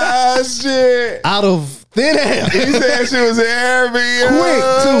Ah, shit. out of thin air. He said she was in Arabic. Quick,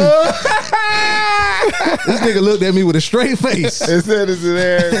 too. This nigga looked at me with a straight face. It said it's in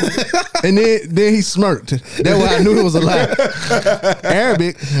Arabic. And then he smirked. That's why I knew it was a lie.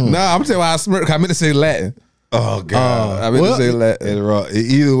 Arabic. Nah, I'm telling you why I smirk. I meant to say Latin. Oh, God. I meant to say Latin.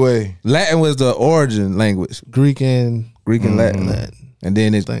 Either way. Latin was the origin language. Greek and Latin. And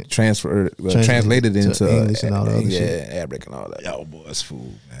then it translated to into English and all the other shit. Arabic and all that. Y'all boys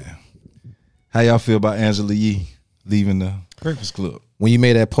fool, man. How y'all feel about Angela Yee leaving the Breakfast Club? When you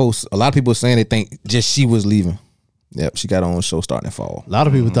made that post, a lot of people saying they think just she was leaving. Yep, she got her own show starting in fall. A lot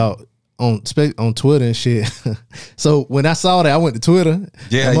of people thought on Twitter and shit. So when I saw that, I went to Twitter.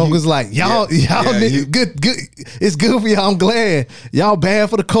 Yeah, and Monk was like, y'all niggas, good. It's good for y'all. I'm glad y'all bad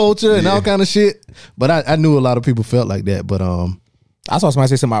for the culture and all kind of shit. But I knew a lot of people felt like that. But I saw somebody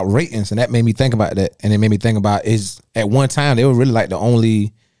say something about ratings, and that made me think about that. And it made me think about is at one time they were really like the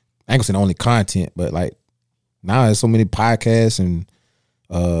only, I ain't gonna say the only content, but like now there's so many podcasts and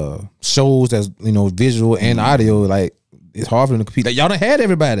shows that's visual and audio. Like it's hard for them to compete. Like y'all done had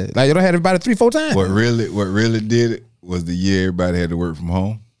everybody. Like y'all done had everybody 3-4 times. What really did it was the year everybody had to work from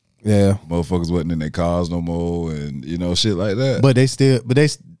home. Yeah, Motherfuckers wasn't in their cars no more, and shit like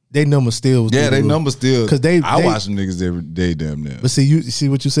that. they numbers still was they numbers still. because I watch them niggas every day, damn near. But see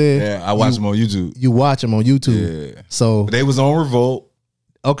what you said. Yeah, I watch them on YouTube. You watch them on YouTube. Yeah. So But they was on Revolt.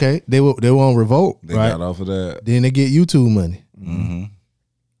 okay, they were on Revolt, They right? got off of that. Then they get YouTube money. Mm-hmm.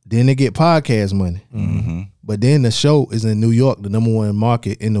 Then they get podcast money. Mm-hmm. But then the show is in New York, the #1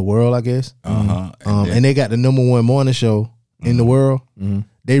 market in the world, I guess. Uh-huh. And they got the #1 morning show in the world.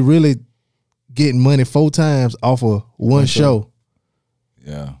 They really getting money 4 times off of one show.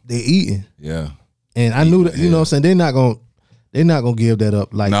 Yeah. They eating. Yeah. And I knew that, you know what I'm saying? They're not gonna give that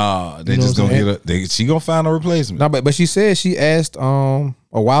up. Like, Nah, they you know just what I'm gonna saying? get she gonna find a replacement. no, but she said she asked a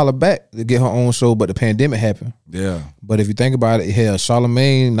while back to get her own show, but the pandemic happened. Yeah. But if you think about it, hell,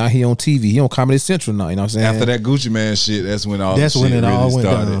 Charlamagne now he on TV, he on Comedy Central now. You know what I'm saying? After that Gucci Man shit, that's when all That's the when shit it really all went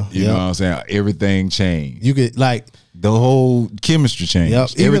started. down. You know what I'm saying? Everything changed. you could like The whole chemistry changed. Yep.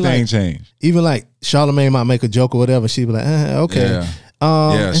 Even Everything like- changed. even like Charlamagne might make a joke or whatever. She'd be like, okay. Yeah.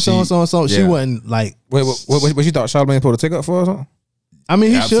 And so on, so on, so on. She yeah. wasn't like Wait, what you thought Charlamagne supposed to take up for or something? I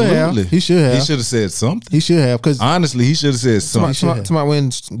mean, he should have. He should have. He should have said something. He should have, because Honestly, he should have said something. Tomorrow when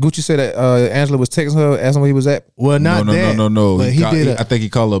Gucci said that Angela was texting her, asking where he was at. well, not that. No. But I think he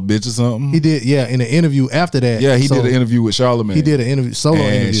called her a bitch or something. He did, yeah. In an interview after that, Yeah, he did an interview with Charlamagne. He did an interview, solo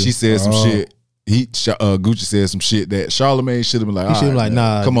and interview. she said some shit. Gucci said some shit that Charlamagne should have been like, He should have "Alright, been like,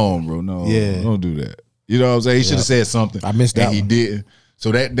 man, nah." come on, bro, no, Yeah. don't do that. You know what I'm saying? He should have said something. I missed that and he one. didn't.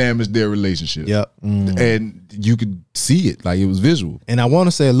 So that damaged their relationship. Yep. And you could see it, like it was visual. And I want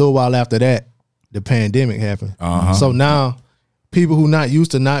to say a little while after that, the pandemic happened. So now, people who not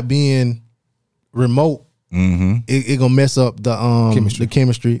used to not being remote, it gonna mess up the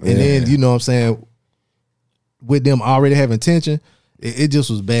chemistry. And then, you know what I'm saying, with them already having tension, it just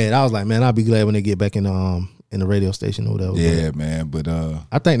was bad. I was like, man, I'll be glad when they get back in the radio station or whatever. Yeah, man. But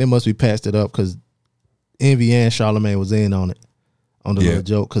I think they must be patched it up, because Envy and Charlamagne was in on it, on the little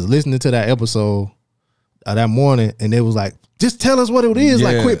joke. Because listening to that episode that morning, and they was like, just tell us what it is. Yeah.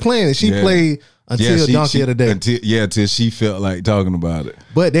 Like, quit playing. And she played until Donkey of the Day. Until she felt like talking about it.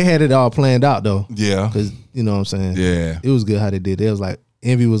 But they had it all planned out, though. Yeah. Because, you know what I'm saying? Yeah. It was good how they did it. It was like,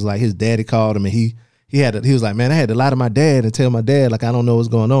 Envy was like, his daddy called him, and he was like, man, I had to lie to my dad and tell my dad, like, I don't know what's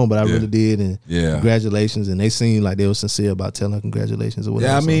going on, but I really did. And congratulations. And they seemed like they were sincere about telling her congratulations or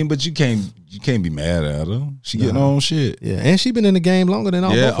whatever. Yeah, I mean, but you can't be mad at her. She getting her own shit. Yeah, and she been in the game longer than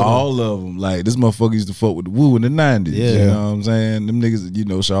all both of them. all of them. Like, this motherfucker used to fuck with the Woo in the 90s. Yeah. You know what I'm saying? Them niggas, you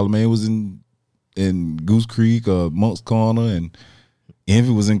know, Charlamagne was in Goose Creek or Monk's Corner, and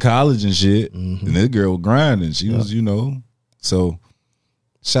Envy was in college and shit. And this girl was grinding. She was, you know, so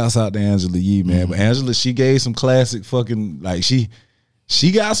shouts out to Angela Yee, man. But Angela, she gave some classic fucking, like, she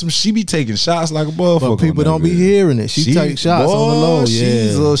got some, she be taking shots like a motherfucker. But people don't be hearing it. She take shots on the low.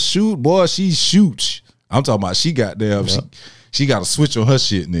 She's a shoot, boy. She shoots. I'm talking about she got damn, she got a switch on her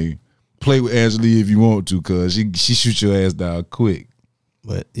shit, nigga. Play with Angela Yee if you want to, cause she shoot your ass down quick.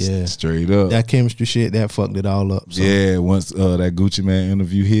 But yeah, straight up. That chemistry shit, that fucked it all up. So. Yeah, once that Gucci Man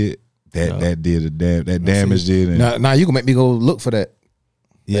interview hit, that did that damage did. And now you can make me go look for that.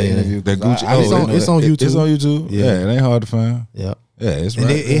 Yeah, interview. That Gucci. It's on YouTube. It's on YouTube. Yeah, it ain't hard to find. Yeah, it's and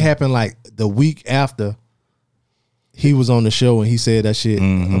right. It happened like the week after he was on the show, and he said that shit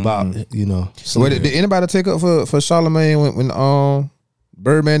about, you know. So did anybody take up for Charlamagne when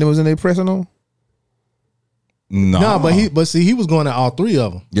Birdman was in there pressing on? No, but see, he was going at all three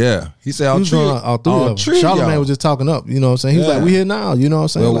of them. Yeah, he said all he was three. going at all three of them. Charlamagne was just talking up. You know what I'm saying? He was like, "We here now." You know what I'm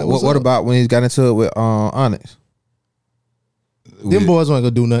saying? Well, like, what about when he got into it with Onyx? Them boys weren't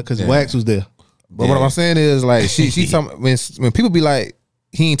gonna do nothing because Wax was there. But what I'm saying is, like, she when people be like,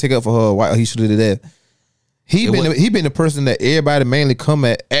 he ain't take up for her, why he should have did that. He been the person that everybody mainly come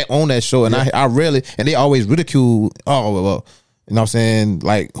at on that show, and I rarely, and they always ridicule. Oh, well, you know what I'm saying?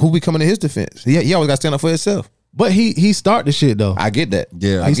 Like, who be coming to his defense? He always got to stand up for himself. But he started the shit though. I get that.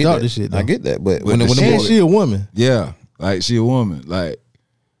 Yeah, he started the shit though. I get that. But when she a woman. Yeah, like she a woman. Like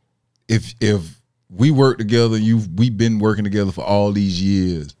if we work together, we've been working together for all these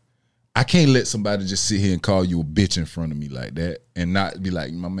years. I can't let somebody just sit here and call you a bitch in front of me like that and not be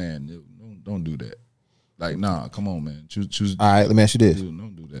like, my man, don't do that. Like, nah, come on, man. Choose. All right, let me ask you this: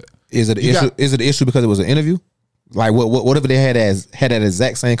 don't do that. Is it an issue? Is it an issue because it was an interview? Like, whatever they had that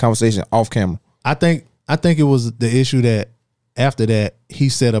exact same conversation off camera. I think it was the issue that after that he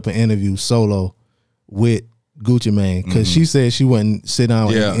set up an interview solo with Gucci Mane, because she said she wouldn't sit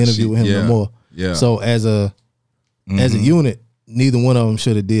down and interview with him no more. Yeah. So as a unit, neither one of them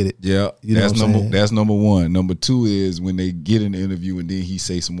should have did it. Yeah, you know that's number one. Number two is when they get in the interview and then he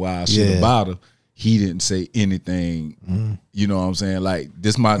say some wild shit about her. He didn't say anything. You know what I'm saying? Like,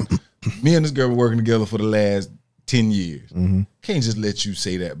 me and this girl were working together for the last 10 years. Can't just let you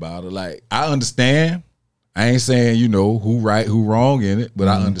say that about her. Like, I understand. I ain't saying, you know, who right, who wrong in it, but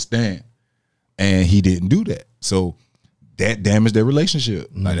I understand. And he didn't do that. So that damaged their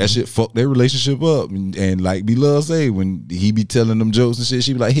relationship. Like, that shit fucked their relationship up. And like B-Love say, when he be telling them jokes and shit,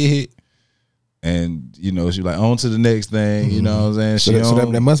 she be like, hit. And, you know, she be like, on to the next thing. You know what I'm saying?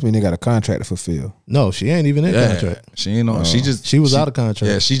 So that must mean they got a contract to fulfill. No, she ain't even in contract. She ain't on. She was out of contract.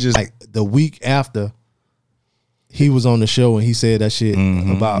 Yeah, she just like the week after he was on the show and he said that shit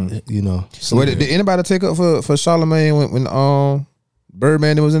about, you know. So did anybody take up for Charlamagne when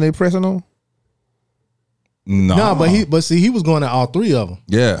Birdman was in there pressing on? No, but see, he was going at all three of them.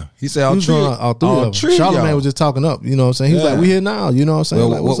 Yeah, he said all three of them. Charlamagne was just talking up. You know what I'm saying? He was like, "We here now." You know what I'm saying?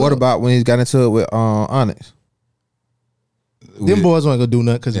 Well, like, what about when he got into it with Onyx? Them boys weren't gonna do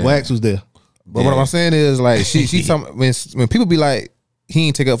nothing because Wax was there. But what I'm saying is, like, she when people be like, he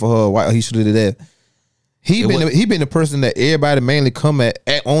ain't take up for her, why he should have did that. He been the person that everybody mainly come at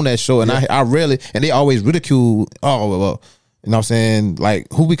on that show, and I rarely, and they always ridicule. Oh, well, You know what I'm saying? Like,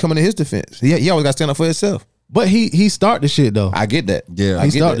 who be coming to his defense? He always got to stand up for himself. But he started the shit though. I get that. Yeah. I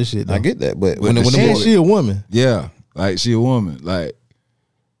He get started that. the shit, though. I get that. But When the And she a woman. Yeah, like she a woman. Like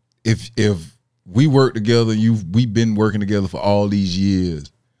if we work together, we've been working together for all these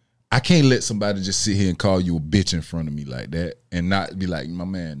years. I can't let somebody just sit here and call you a bitch in front of me like that and not be like, my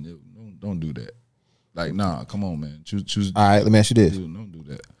man, don't do that. Like, nah, come on, man. Choose. all right, let me ask you this: Don't do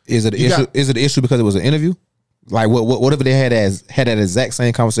that. Is it an issue? Is it an issue because it was an interview? Like, what if they had that exact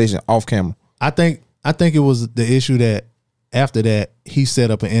same conversation off camera? I think it was the issue that after that he set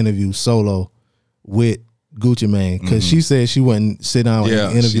up an interview solo with Gucci Mane because she said she wouldn't sit down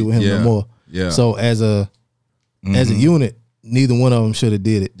and interview with him no more. Yeah. So as a unit, neither one of them should have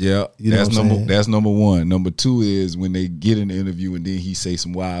did it. Yeah, You know that's what I'm saying? that's number one. Number two is when they get in the interview and then he say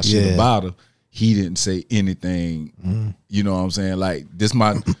some wild shit Yeah. about her. He didn't say anything. You know what I'm saying? Like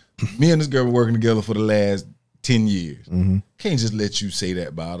me and this girl were working together for the last 10 years. Can't just let you say that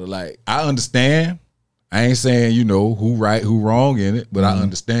about her. Like, I understand. I ain't saying who right, who wrong in it, but I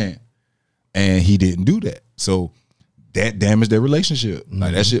understand. And he didn't do that. So that damaged their relationship.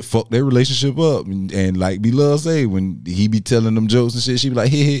 Like, that shit fucked their relationship up. And like B-Love say, when he be telling them jokes and shit, she be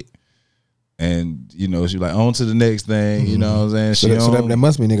like, hit. And, she be like, on to the next thing. You know what I'm saying? So that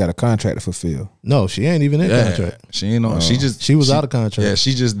must mean they got a contract to fulfill. No, she ain't even in contract. She ain't on. She was out of contract. Yeah,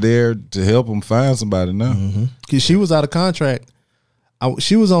 she just there to help him find somebody now. 'Cause she was out of contract.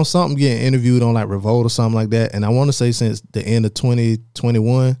 She was on something getting interviewed on like Revolt or something like that. And I want to say since the end of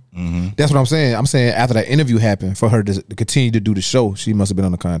 2021. That's what I'm saying. I'm saying after that interview happened, for her to continue to do the show, she must have been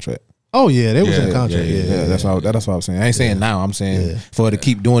on the contract. Oh yeah, they was in contract. yeah, Yeah, That's what I was saying. I ain't saying now. I'm saying for her to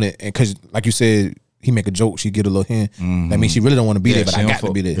keep doing it, and because like you said, he make a joke, she get a little hint. That means she really don't want to be there, but I got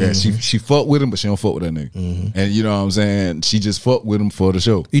to be there. Yeah, she fuck with him, but she don't fuck with that nigga. And you know what I'm saying? She just fuck with him for the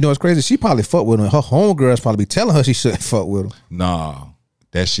show. You know what's crazy? She probably fuck with him. Her homegirls probably be telling her she shouldn't fuck with him. Nah,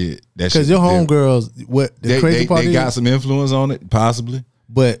 that shit. because your homegirls, what the crazy part they is, got some influence on it, possibly.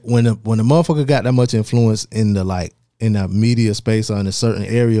 but when the motherfucker got that much influence in the media space or in a certain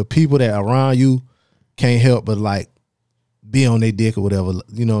area, people that around you can't help but like be on their dick or whatever.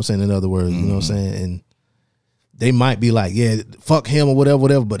 You know what I'm saying? In other words, you know what I'm saying? And they might be like, yeah, fuck him or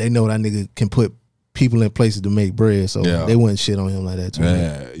whatever, but they know that nigga can put people in places to make bread, so they wouldn't shit on him like that too.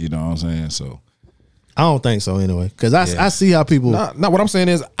 Yeah, you know what I'm saying? So I don't think so anyway, because I see how people. No, what I'm saying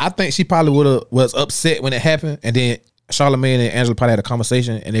is, I think she probably was upset when it happened, and then Charlamagne and Angela probably had a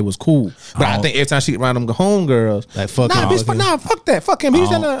conversation, and it was cool. But I think every time she around them homegirls, Like, fuck him, fuck him. fuck that, fuck him. He's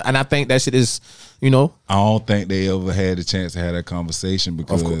done, and I think that shit is, I don't think they ever had a chance to have that conversation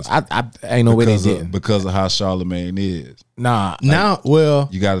because of course, I ain't no way they didn't. because of how Charlamagne is. Nah, Now, well,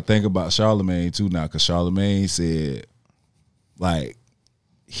 You got to think about Charlamagne too now, because Charlamagne said, like,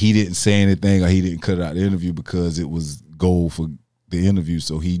 he didn't say anything or he didn't cut out the interview because it was gold for the interview,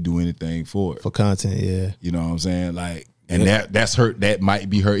 so he'd do anything for it. for content, yeah. You know what I'm saying? Like, and that's her. That might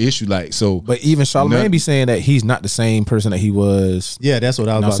be her issue. Like, so, but even Charlamagne be saying that he's not the same person that he was. Yeah, that's what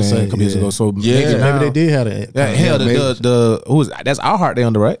I was about to say. A couple years ago. So Yeah. Maybe they did have that. Yeah, hell, the who was that's our heart they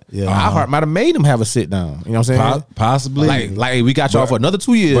under, right? Yeah. Our heart might have made them have a sit down. You know what I'm saying? possibly. Like we got y'all for another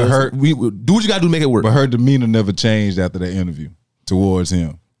 2 years. but we do what you got to do to make it work. But her demeanor never changed after that interview towards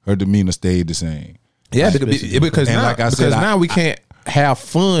him. Her demeanor stayed the same. Yeah, because And now, like I because said, now we can't have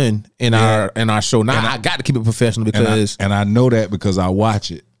fun in our show. Now I got to keep it professional because And I know that because I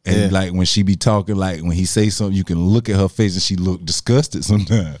watch it. And like when she be talking, like when he say something, you can look at her face and she look disgusted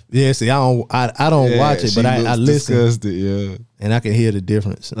sometimes. Yeah, see, I don't watch it, but I listen, disgusted, yeah. and I can hear the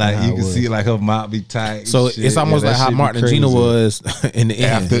difference. Like how you it can was. see like her mouth be tight. so and shit. it's almost Yeah, like that how shit be Martin and Gina crazy. was in the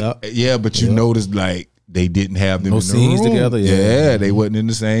end. After, but you noticed like they didn't have them No in the scenes room. together, Yeah, they wasn't in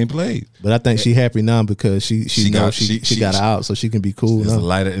the same place. But I think she happy now because she knows she got out, so she can be cool It's a now.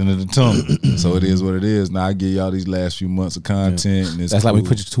 light at the end of the tunnel. So it is what it is. Now I give y'all these last few months of content. And it's That's like we cool.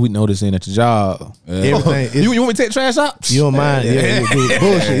 put your tweet notice in at your job. Everything. You want me to take trash out? You don't mind? Yeah, you do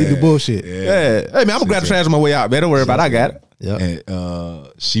bullshit. You do bullshit. Yeah. Hey man, I'm gonna grab the trash on my way out. Man, don't worry about it. I got it. Yeah.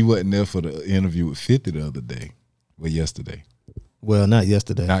 And she wasn't there for the interview with 50 the other day. Well, yesterday. Well, not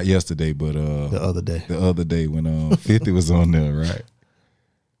yesterday. Not yesterday, but the other day. the other day when 50 was on there, right?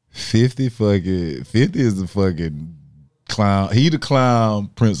 50 is the fucking clown. He the clown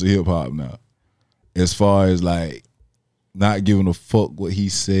prince of hip hop now. As far as like not giving a fuck what he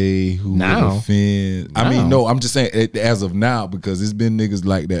say, who Now. would offend. I mean, no, I'm just saying as of now because it's been niggas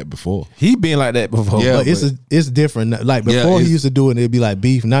like that before. He been like that before. Yeah. But it's different. Like Yeah, before, he it's- used to do it, and it'd be like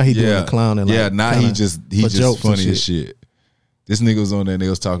beef. Now he doing the clown and like now he just for jokes and funny as shit. This nigga was on there and they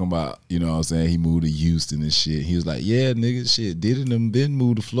was talking about, you know what I'm saying, he moved to Houston and shit. He was like, yeah, nigga, shit, Diddy and them been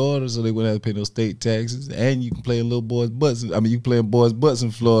moved to Florida so they wouldn't have to pay no state taxes. And you can play in little boys' butts. I mean, you playing boys' butts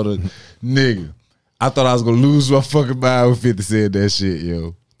in Florida. Nigga, I thought I was going to lose my fucking mind when 50 said that shit,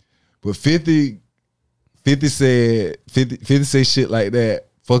 yo. But 50 said shit like that,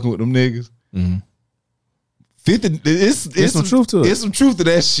 fucking with them niggas. 50, it's some truth to it. It's some truth to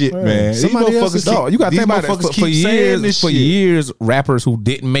that shit, man. Somebody else You got to think about it. For years, years, rappers who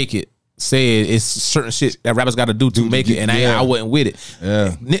didn't make it said it's certain shit that rappers got to do to make it, and I wasn't with it.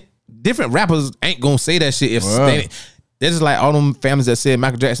 Yeah. Different rappers ain't gonna say that shit if they. That's just like all them families that said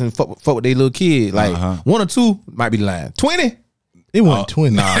Michael Jackson fuck with their little kid. Like 1 or 2 might be lying. 20. It wasn't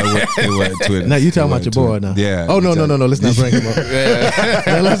 20. Nah, it wasn't 20. Now you talking about your boy now. Yeah. Oh, no. Let's not bring him up.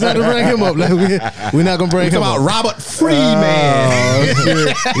 Now, let's not bring him up. Like, we're not going to bring him up. Talking about Robert Freeman.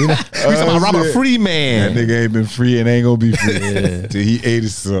 We talking about Robert Freeman. That nigga ain't been free and ain't going to be free till he 80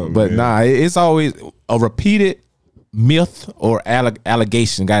 something. But nah, it's always a repeated myth or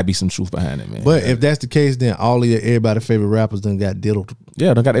allegation. Got to be some truth behind it, man. But if that's the case, then all of everybody's favorite rappers done got diddled.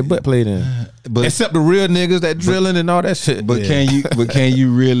 Yeah, they got their butt played in. But except the real niggas that drilling and all that shit. But can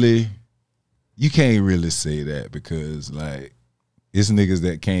you really? You can't really say that because like it's niggas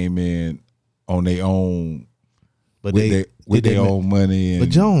that came in on their own, But with their own money. And but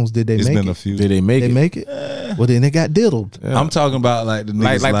Jones, did they it's make been it? a few. Did they make They it? make it? Well, then they got diddled. Yeah. I'm talking about like the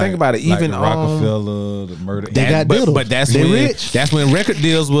niggas Like think about it. like Even the Rockefeller, the murder. They got diddled. But that's They when rich. that's when record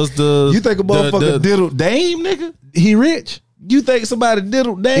deals was the. You think a motherfucker diddled Dame, nigga? He rich. You think somebody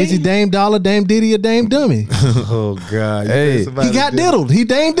diddled Dame? Is he Dame Dollar, Dame Diddy, or Dame Dummy? Oh God! Hey. He got diddled. He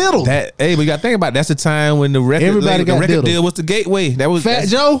Dame diddled. But you got to think about it. That's the time when the record Everybody got the record diddled. deal was the gateway. That was Fat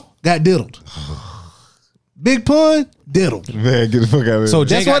Joe got diddled. Big Pun diddled. Man, get the fuck out of here. So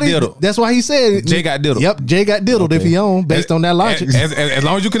Jay got diddled. That's why he said Jay got diddled. Yep, Jay got diddled if he owned based on that logic. As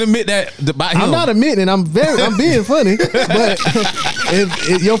long as you can admit that about him. I'm not admitting. I'm being funny. But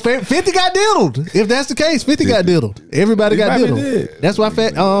if your 50 got diddled, if that's the case, 50 got diddled. Everybody got probably diddled. did. That's why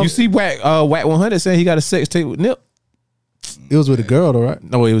You see Wack 100 saying he got a sex tape with Nip. it was with a girl, though, right?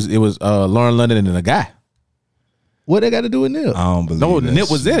 No, it was Lauren London and a guy. What they got to do with Nip? I don't believe. No, that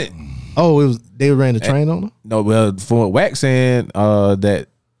Nip was shit. in it. Oh, it was they ran the train on her. No, well, for Wack saying that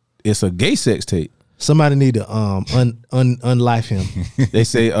it's a gay sex tape. Somebody need to unlife him. They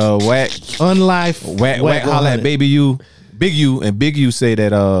say Wack Unlife. Wack holla at Big U, and Big U say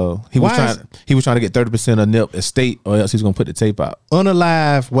that he was trying to get 30% of Nip estate, or else he's gonna put the tape out.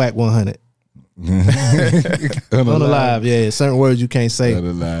 Unalive Whack 100. Unalive, yeah. Certain words you can't say.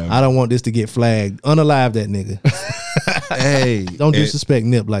 Unalive. I don't want this to get flagged. Unalive that nigga. Hey, Don't disrespect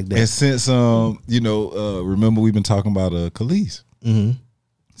Nip like that. And since remember we've been talking about Khalees. Mm-hmm.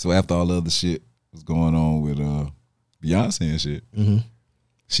 So after all the other shit was going on with Beyonce and shit,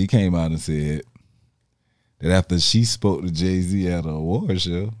 she came out and said that after she spoke to Jay-Z at an award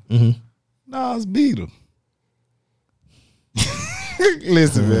show, Nas beat him.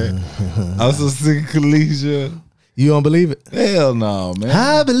 Listen, man, I'm so sick of Khalees, yo. You don't believe it? Hell no, man.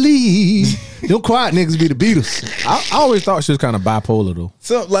 I believe. Them quiet niggas be the Beatles. I always thought she was kind of bipolar though.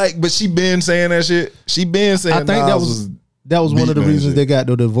 So but she been saying that shit. She been saying I think Nas that was one of the beating that reasons shit. they got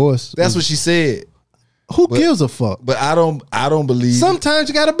the divorce. That's what she said. Who gives a fuck? But I don't believe. Sometimes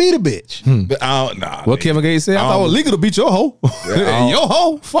you gotta beat a bitch. But I don't. Nah. What Kevin Gates said, I thought it was legal to beat your hoe. Your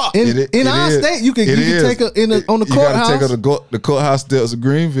hoe, fuck. In our state, you can take her on the You courthouse. gotta take her to the courthouse steps of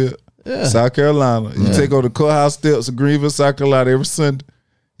Greenville, South Carolina. You take her to the courthouse steps of Greenville, South Carolina every Sunday.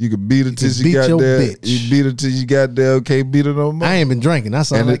 You can beat her till she got there. bitch. You beat her till you got there. Can't beat her no more. I ain't been drinking. I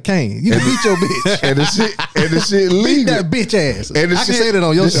sound And like Kane. You can beat your bitch. and the shit Beat legal. that bitch ass. And the I can shit- say that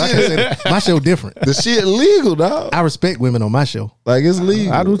on your the show. I can shit- say that. My show different. The shit legal, dog. I respect women on my show. Like it's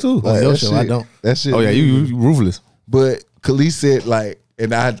legal. I do too. Like, On your that show, shit- I don't. That shit. Oh yeah, you ruthless. But Khalees said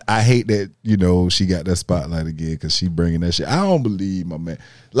and I hate that she got that spotlight again because she bringing that shit. I don't believe my man.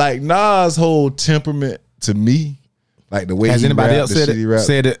 Like Nas' whole temperament to me, like the way Has he anybody rap, else the said shit he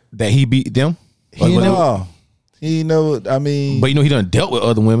rap. that he beat them? He know. I mean, But he done dealt with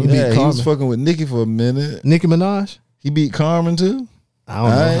other women. yeah, he was Carmen. fucking with Nicki for a minute. Nicki Minaj? He beat Carmen too. I don't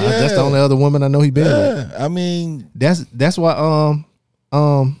know. Yeah. That's the only other woman I know he been with. Yeah, I mean, That's why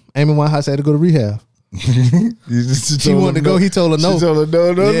Amy Winehouse had to go to rehab. She wanted to go. He told her no. She told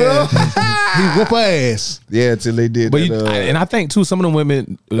her no. He whoop her ass. Yeah, till they did. But that, and I think too, some of them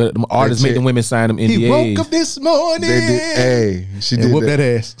women, them artists make them women sign them He NDAs. woke up this morning they did. Hey, she and did whooped that.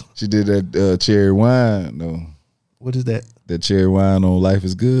 that ass. She did that cherry wine. No, What is that? that cherry wine on Life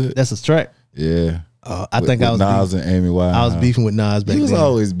Is Good. That's a track. Yeah, I think I was Nas and Amy Winehouse. I was beefing with Nas back He was then.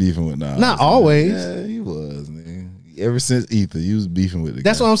 always beefing with Nas. Not man. always. Yeah, he was. Man. ever since Ether, you was beefing with the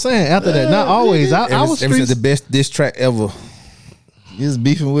That's guy. what I'm saying. After that, not always. I was ever since streets. the best diss track ever. You was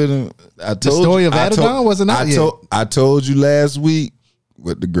beefing with him. I told story you, of Adidon wasn't out yet. I told you last week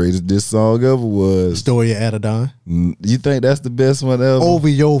what the greatest diss song ever was. Story of Adidon. You think that's the best one ever? Over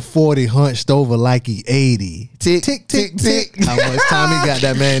your 40 hunched over like he 80. Tick, Tick, tick, tick. How much time he got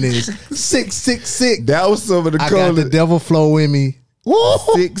that man is 666. That was some of the I got the coldest. devil flow in me.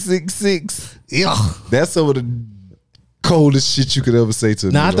 666. Yeah. That's some of the coldest shit you could ever say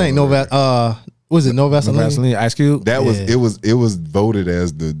to. Now I think was it No Vaseline? Vaseline, Ice Cube. That was Yeah. it was voted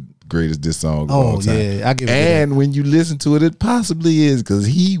as the greatest diss song of Oh all time. yeah, I give it. And when you listen to it, it possibly is because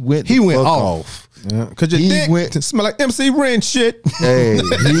he went He went fuck off. Yeah, cause your He dick went- smell like MC Ren shit. Hey,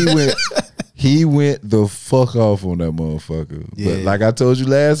 he went the fuck off on that motherfucker. But Yeah. like I told you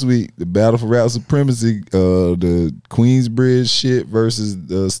last week, the battle for rap supremacy, the Queensbridge shit versus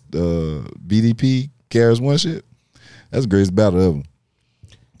the BDP KRS One shit. That's the greatest battle ever.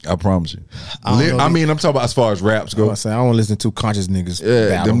 I promise you. I mean, I'm talking about as far as raps go. I don't listen to conscious niggas. Yeah,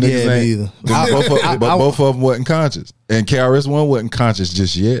 battle. them niggas Yeah, me ain't. either. Both of them wasn't conscious, and KRS One wasn't conscious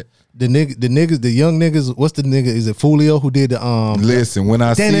just yet. The young niggas. What's the nigga? Is it Fulio who did the Listen, when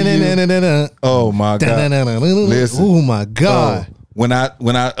I see you, oh my god, listen, oh my god. when I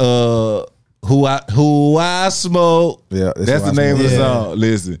who I smoke, Yeah, that's the Who I name of the Smoke. song.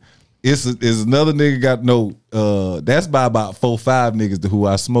 Listen, it's another nigga got no. That's by about 4-5 niggas to Who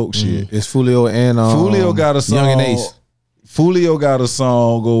I Smoke shit. It's Fulio and Fulio got a song. Young and Ace. Fulio got a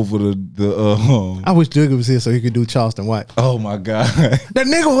song over the I wish Jigga was here so he could do Charleston White. oh my god. The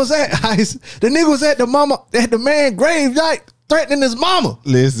nigga was at the man grave, like threatening his mama.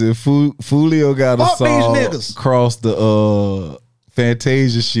 Listen, Fulio got a Fuck these song niggas. across the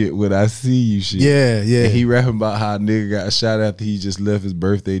Fantasia shit with I See You shit. Yeah, yeah. And he rapping about how a nigga got shot after he just left his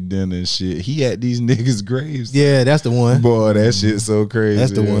birthday dinner and shit. He at these niggas' graves. Yeah, that's the one. Boy, that shit so crazy.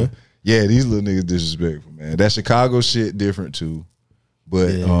 That's the yeah. one. Yeah, these little niggas disrespectful, man. That Chicago shit different too. But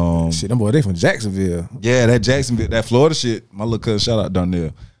Shit, them boy, they from Jacksonville. yeah, that Jacksonville, that Florida shit, my little cousin, shout out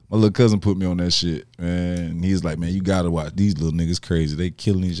Darnell. My little cousin put me on that shit, man. And he's like, man, you gotta watch these little niggas crazy. They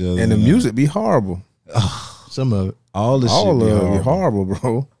killing each other. And the music be horrible. Some of it. all this All shit of be it be horrible. horrible,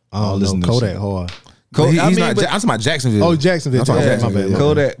 bro. I don't listen know. to Kodak shit. hard. But I'm but- talking about Jacksonville. Oh, Jacksonville. I'm talking Yeah, Jacksonville. my bad.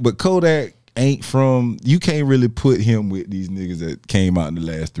 Kodak, but Kodak ain't from. You can't really put him with these niggas that came out in the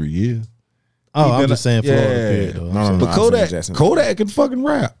last 3 years. Oh, He I'm been just a- saying Florida yeah. period though. No, no, But I'm Kodak, saying Jacksonville. Kodak can fucking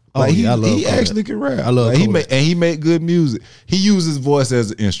rap. Oh, Like yeah, I love he Kodak. actually can rap. I love like, Kodak. he make good music. He uses his voice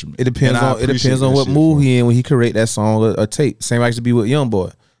as an instrument. It depends And I on appreciate that what shit mood for him. he in when he create that song or tape. Same like to be with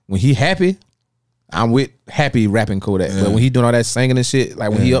YoungBoy. When he happy, I'm with happy rapping Kodak. But when he doing all that singing and shit, like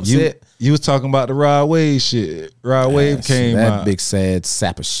when he upset, You was talking about the Rod Wave shit. Rod Wave came that out. big sad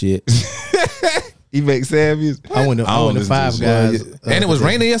sap of shit. He makes sad music. I went to don't listen to Five shit. Guys. And it was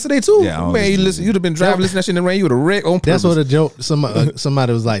raining yesterday too. Yeah, I don't Man, listen to you'd have been driving, listening to that shit in the rain. You would have wrecked on purpose. That's what a joke.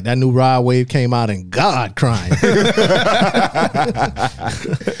 Somebody was like, that new Rod Wave came out and God crying.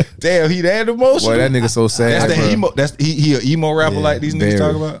 Damn, he that emotional. Boy, that nigga so sad. That's the bro. emo. That's he an emo rapper Yeah, like these niggas very.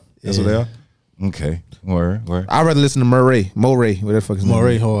 talk about. That's what they are. Okay, word. I'd rather listen to Moray, whatever the fuck his name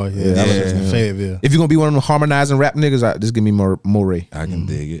Moray is. hard. Yeah, Yeah. that was in Fayetteville. If you're gonna be one of them harmonizing rap niggas, just give me Moray. I can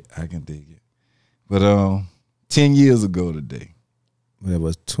dig it. I can dig it. But 10 years ago today, That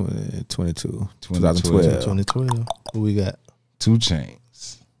was 2022, 2012. 2012. Who we got? 2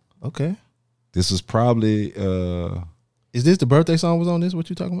 Chainz. Okay. This was probably Is this the birthday song was on this? What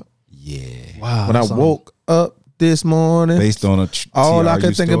you talking about? yeah, Wow. When I that song- woke up this morning, based on a all I TRU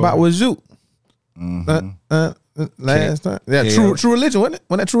could think story. about was you. Mhm. Last time, yeah, Yeah. True Religion, wasn't it?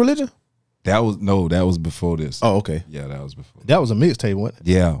 Wasn't that True Religion? That was before this. Oh, okay. Yeah, that was before. That was a mixtape, wasn't it?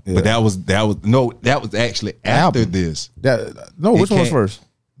 Yeah, but that was actually after Album. this. Which one was can't- first?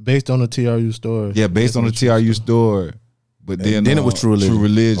 Based on the TRU story. Yeah, based on the TRU story. But then then it was True Religion. True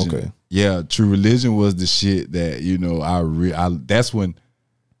Religion. Okay. Yeah, True Religion was the shit that that's when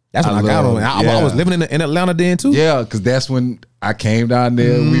That's when I got on. I was living in Atlanta then too. yeah, because that's when I came down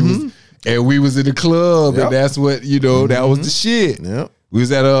there. We was in the club, Yep. and that's what that was the shit. Yep. We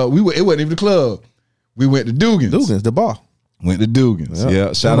was at it wasn't even the club. We went to Dugan's. Dugan's, the bar. Went to Dugan's. Yep.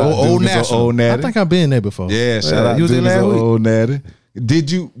 Yeah, shout out Old Dugan's National. Old Natty. I think I've been there before. Yeah, shout out you was there Dugan's last week? Old Natty. Did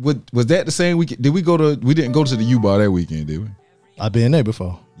you? Was that the same weekend? Did we go to? We didn't go to the U Bar that weekend, did we? I've been there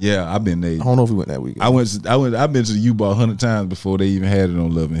before. Yeah, I've been there. I don't know if we went that weekend. I've been to the U Bar 100 times before they even had it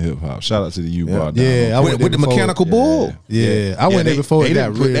on Love and Hip Hop. Shout out to the U Bar. Yeah, I went there with the before. mechanical bull. Yeah, I went there before They it got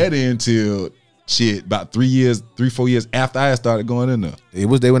didn't put real. that in till shit about 4 years after I started going in there. It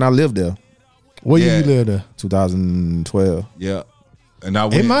was there when I lived there, Where Yeah. you live there? 2012. Yeah, and I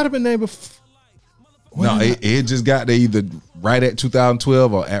went. It might have been there before. No, it just got there either right at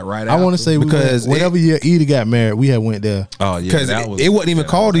 2012 or at right. I want to say Because whenever year Edie got married, we had went there. Oh yeah, Because that was, it wasn't even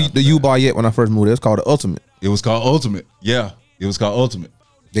called the U-Bar yet when I first moved. It was called the Ultimate. It was called Ultimate. Yeah, it was called Ultimate.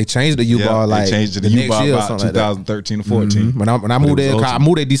 They changed the U-Bar They like changed it to the next U-Bar year or about something like that. 2013 or 14. When I But moved it there, was I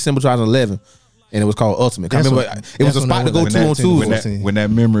moved there December 2011, and it was called Ultimate. I That's remember when- it was a that's spot to when go I to on went Tuesdays. When that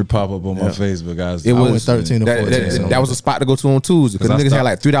memory pop up on my Facebook, guys, It I was went 13 or 14. That was a spot to go to on Tuesday because I niggas had stopped-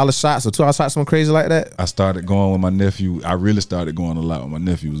 like $3 shots or $2 shots, something crazy like that. I started going when my nephew. I really started going a lot when my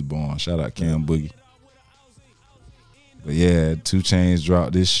nephew was born. Shout out Cam Boogie. But yeah, 2 Chainz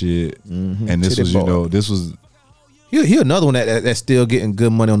dropped this shit, and this Titty was, ball. this was He another one that's still getting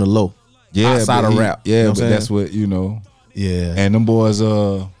good money on the low. Outside but of rap. Yeah, You know what but I'm that's saying? what Yeah. And them boys,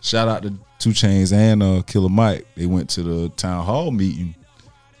 shout out to 2 Chainz and Killer Mike. They went to the town hall meeting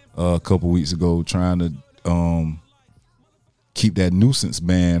a couple weeks ago, trying to keep that nuisance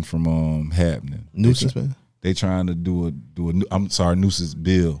ban from happening. Nuisance ban? They trying to do a nuisance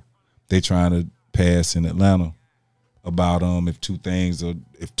bill. They trying to pass in Atlanta about if 2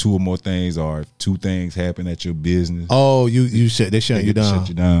 or more things, or if 2 things happen at your business. Oh, they shut they you down. Shut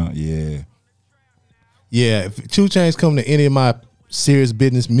you down. Yeah. Yeah, if 2 Chainz come to any of my serious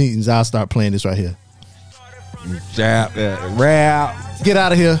business meetings, I'll start playing this right here. Rap. Get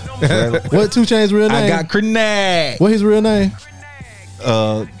out of here. What 2 Chainz real name? I got Crenag. What his real name?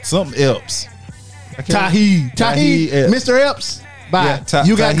 Something else. Tahi Epps. Mr. Epps. Bye. Yeah,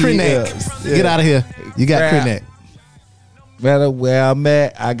 You got Tahi Krenak. Epps. Yeah. Get out of here. You got Rap. Krenak. Matter where I'm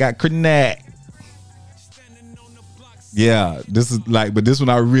at, I got Crenag. Yeah, this is but this one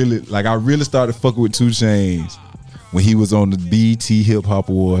I really started fucking with 2 Chainz when he was on the BET Hip Hop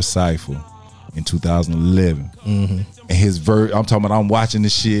Awards Cypher in 2011. And his verse, I'm talking about, I'm watching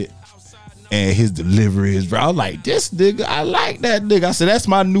this shit, and his delivery is, I was like, this nigga, I like that nigga. I said, that's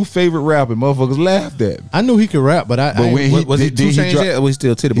my new favorite rapper. Motherfuckers laughed at me. I knew he could rap, but Was he 2 Chainz yet, or was he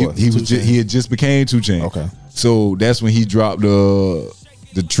still Titty Boy? He had just became 2 Chainz. Okay. So that's when he dropped the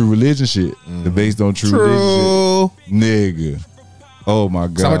True Religion shit, the based on True Religion shit. Nigga. Oh my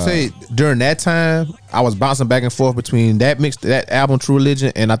God. So I'm gonna tell you, during that time, I was bouncing back and forth between that album, True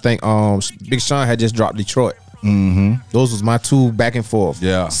Religion, and I think Big Sean had just dropped Detroit. Mm-hmm. Those was my 2 back and forth.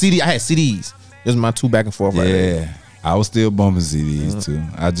 Yeah. I had CDs. Those were my 2 back and forth right there. Yeah. I was still bumping CDs too.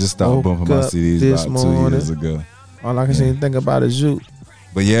 I just stopped Woke bumping my up CDs this about 2 morning. years ago. All I can see think about is you.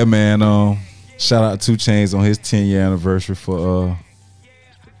 But yeah, man, shout out 2 Chainz on his 10-year anniversary for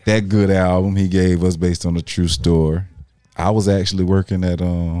that good album he gave us based on a true story. I was actually working at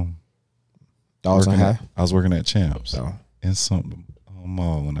Dogs on High. I was working at Champs Oh. in something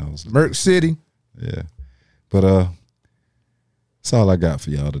mall when I was Merck City. Yeah. But that's all I got for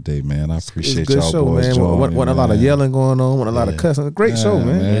y'all today, man. I It's a appreciate good y'all show, boys man. joining, Wasn't a lot of man. yelling going on. Wasn't a lot of cussing. Great show, Yeah,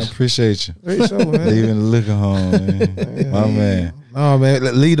 man. Appreciate you. Great show, man. Leaving the liquor home, man. My man. Oh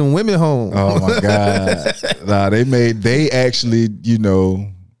man, lead them women home. Oh my God. Nah, they actually,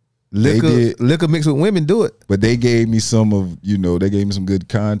 liquor mixed with women do it. but they gave me some good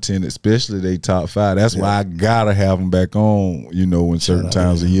content, especially they top 5. That's why I gotta have them back on, when certain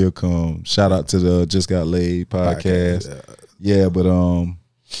times of year come. Shout out to the Just Got Laid podcast. Yeah, but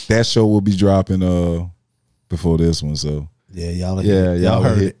that show will be dropping before this one. So Yeah, y'all. yeah, y'all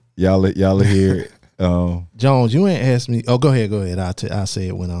heard it. Y'all will hear it. Jones, you ain't asked me. Oh, go ahead. I'll say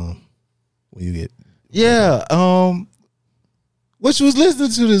it when you get. Yeah. What you was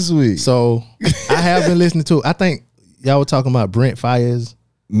listening to this week? So I have been listening to. I think y'all were talking about Brent Fayez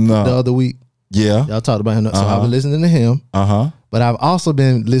the other week. Yeah. Y'all talked about him. So I've been listening to him. But I've also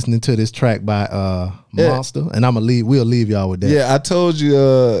been listening to this track by Monster, and we'll leave y'all with that. Yeah, I told you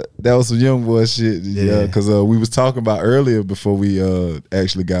that was some young boy shit. Yeah, because we was talking about earlier before we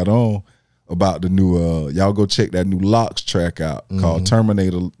actually got on about the new. Y'all go check that new Locks track out called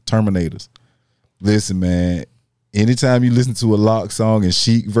Terminators. Listen, man. Anytime you listen to a Lock song and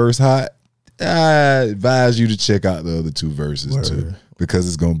Chic verse hot, I advise you to check out the other 2 verses too, because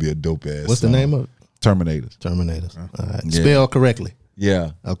it's gonna be a dope ass. What's song. the name of it? Terminators. All right. Yeah. Spell correctly.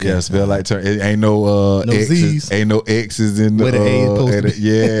 Yeah. Okay. Yeah, spell like it ain't no X's. Z's. Ain't no X's in the Where the A is supposed to be.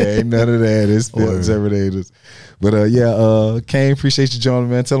 yeah, ain't none of that. It's spelled Terminators. But Kane, appreciate you joining,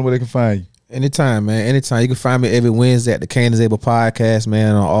 man. Tell them where they can find you. Anytime, man. Anytime. You can find me every Wednesday at the Kane is Able podcast,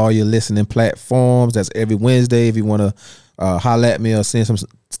 man, on all your listening platforms. That's every Wednesday. If you want to holler at me or send some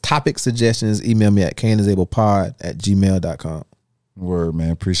topic suggestions, email me at kaneisablepod@gmail.com. Word,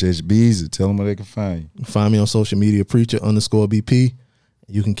 man. Appreciate you. Be easy. Tell them where they can find you. Find me on social media, Preacher_BP.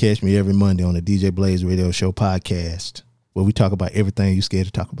 You can catch me every Monday on the DJ Blaze Radio Show podcast, where we talk about everything you scared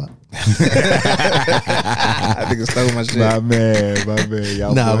to talk about. I think it stole my shit. My man.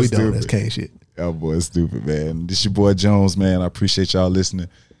 Y'all Nah, boys we don't. stupid. That's Kane shit. That boy is stupid, man. This your boy Jones, man. I appreciate y'all listening.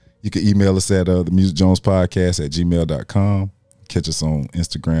 You can email us at the Music Jones Podcast at gmail.com. Catch us on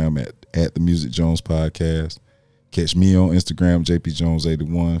Instagram at the Music Jones Podcast. Catch me on Instagram, JP Jones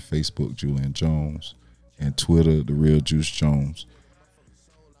 81, Facebook, Julian Jones, and Twitter, The Real Juice Jones.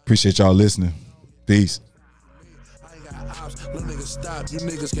 Appreciate y'all listening. Peace. Little niggas stop, you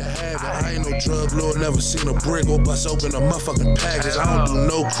niggas can have it. I ain't no drug lord, never seen a brick or bust open a motherfucking package. I don't do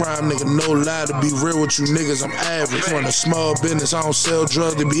no crime, nigga, no lie. To be real with you niggas, I'm average. Run a small business, I don't sell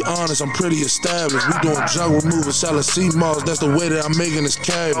drugs. To be honest, I'm pretty established. We doing junk removal, selling C-malls. That's the way that I'm making this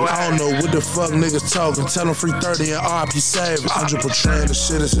cabbage. I don't know what the fuck niggas talking. Tell them free 30 and RP Savage. I'm just portraying the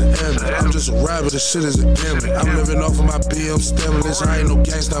shit as an image. I'm just a rapper, the shit is a gimmick. I'm living off of my BM stimulus. I ain't no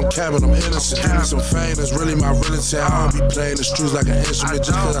gangster, I'm capping, I'm innocent. Give me some fame, that's really my relative. I don't be playing the streets like an instrument.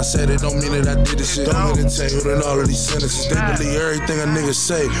 Just cause I said it don't mean that I did this shit. Don't meditate within all of these sentences. They believe everything a nigga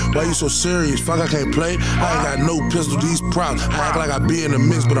say. Why you so serious? Fuck, I can't play. I ain't got no pistol, these props. I act like I be in the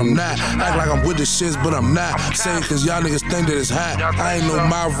mix, but I'm not. Act like I'm with the shits, but I'm not. Say it cause y'all niggas think that it's hot. I ain't know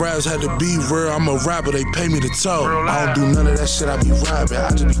my raps had to be real. I'm a rapper, they pay me to talk. I don't do none of that shit, I be rapping.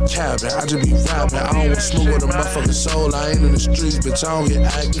 I just be capping, I just be rapping. I don't want smoke with a motherfucking soul. I ain't in the streets, bitch, I don't get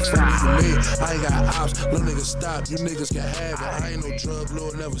active from me. I ain't got ops, little niggas stop. You niggas can have it. I ain't no drug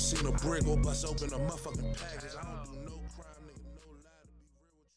lord, never seen a brick or bust open a motherfucking package.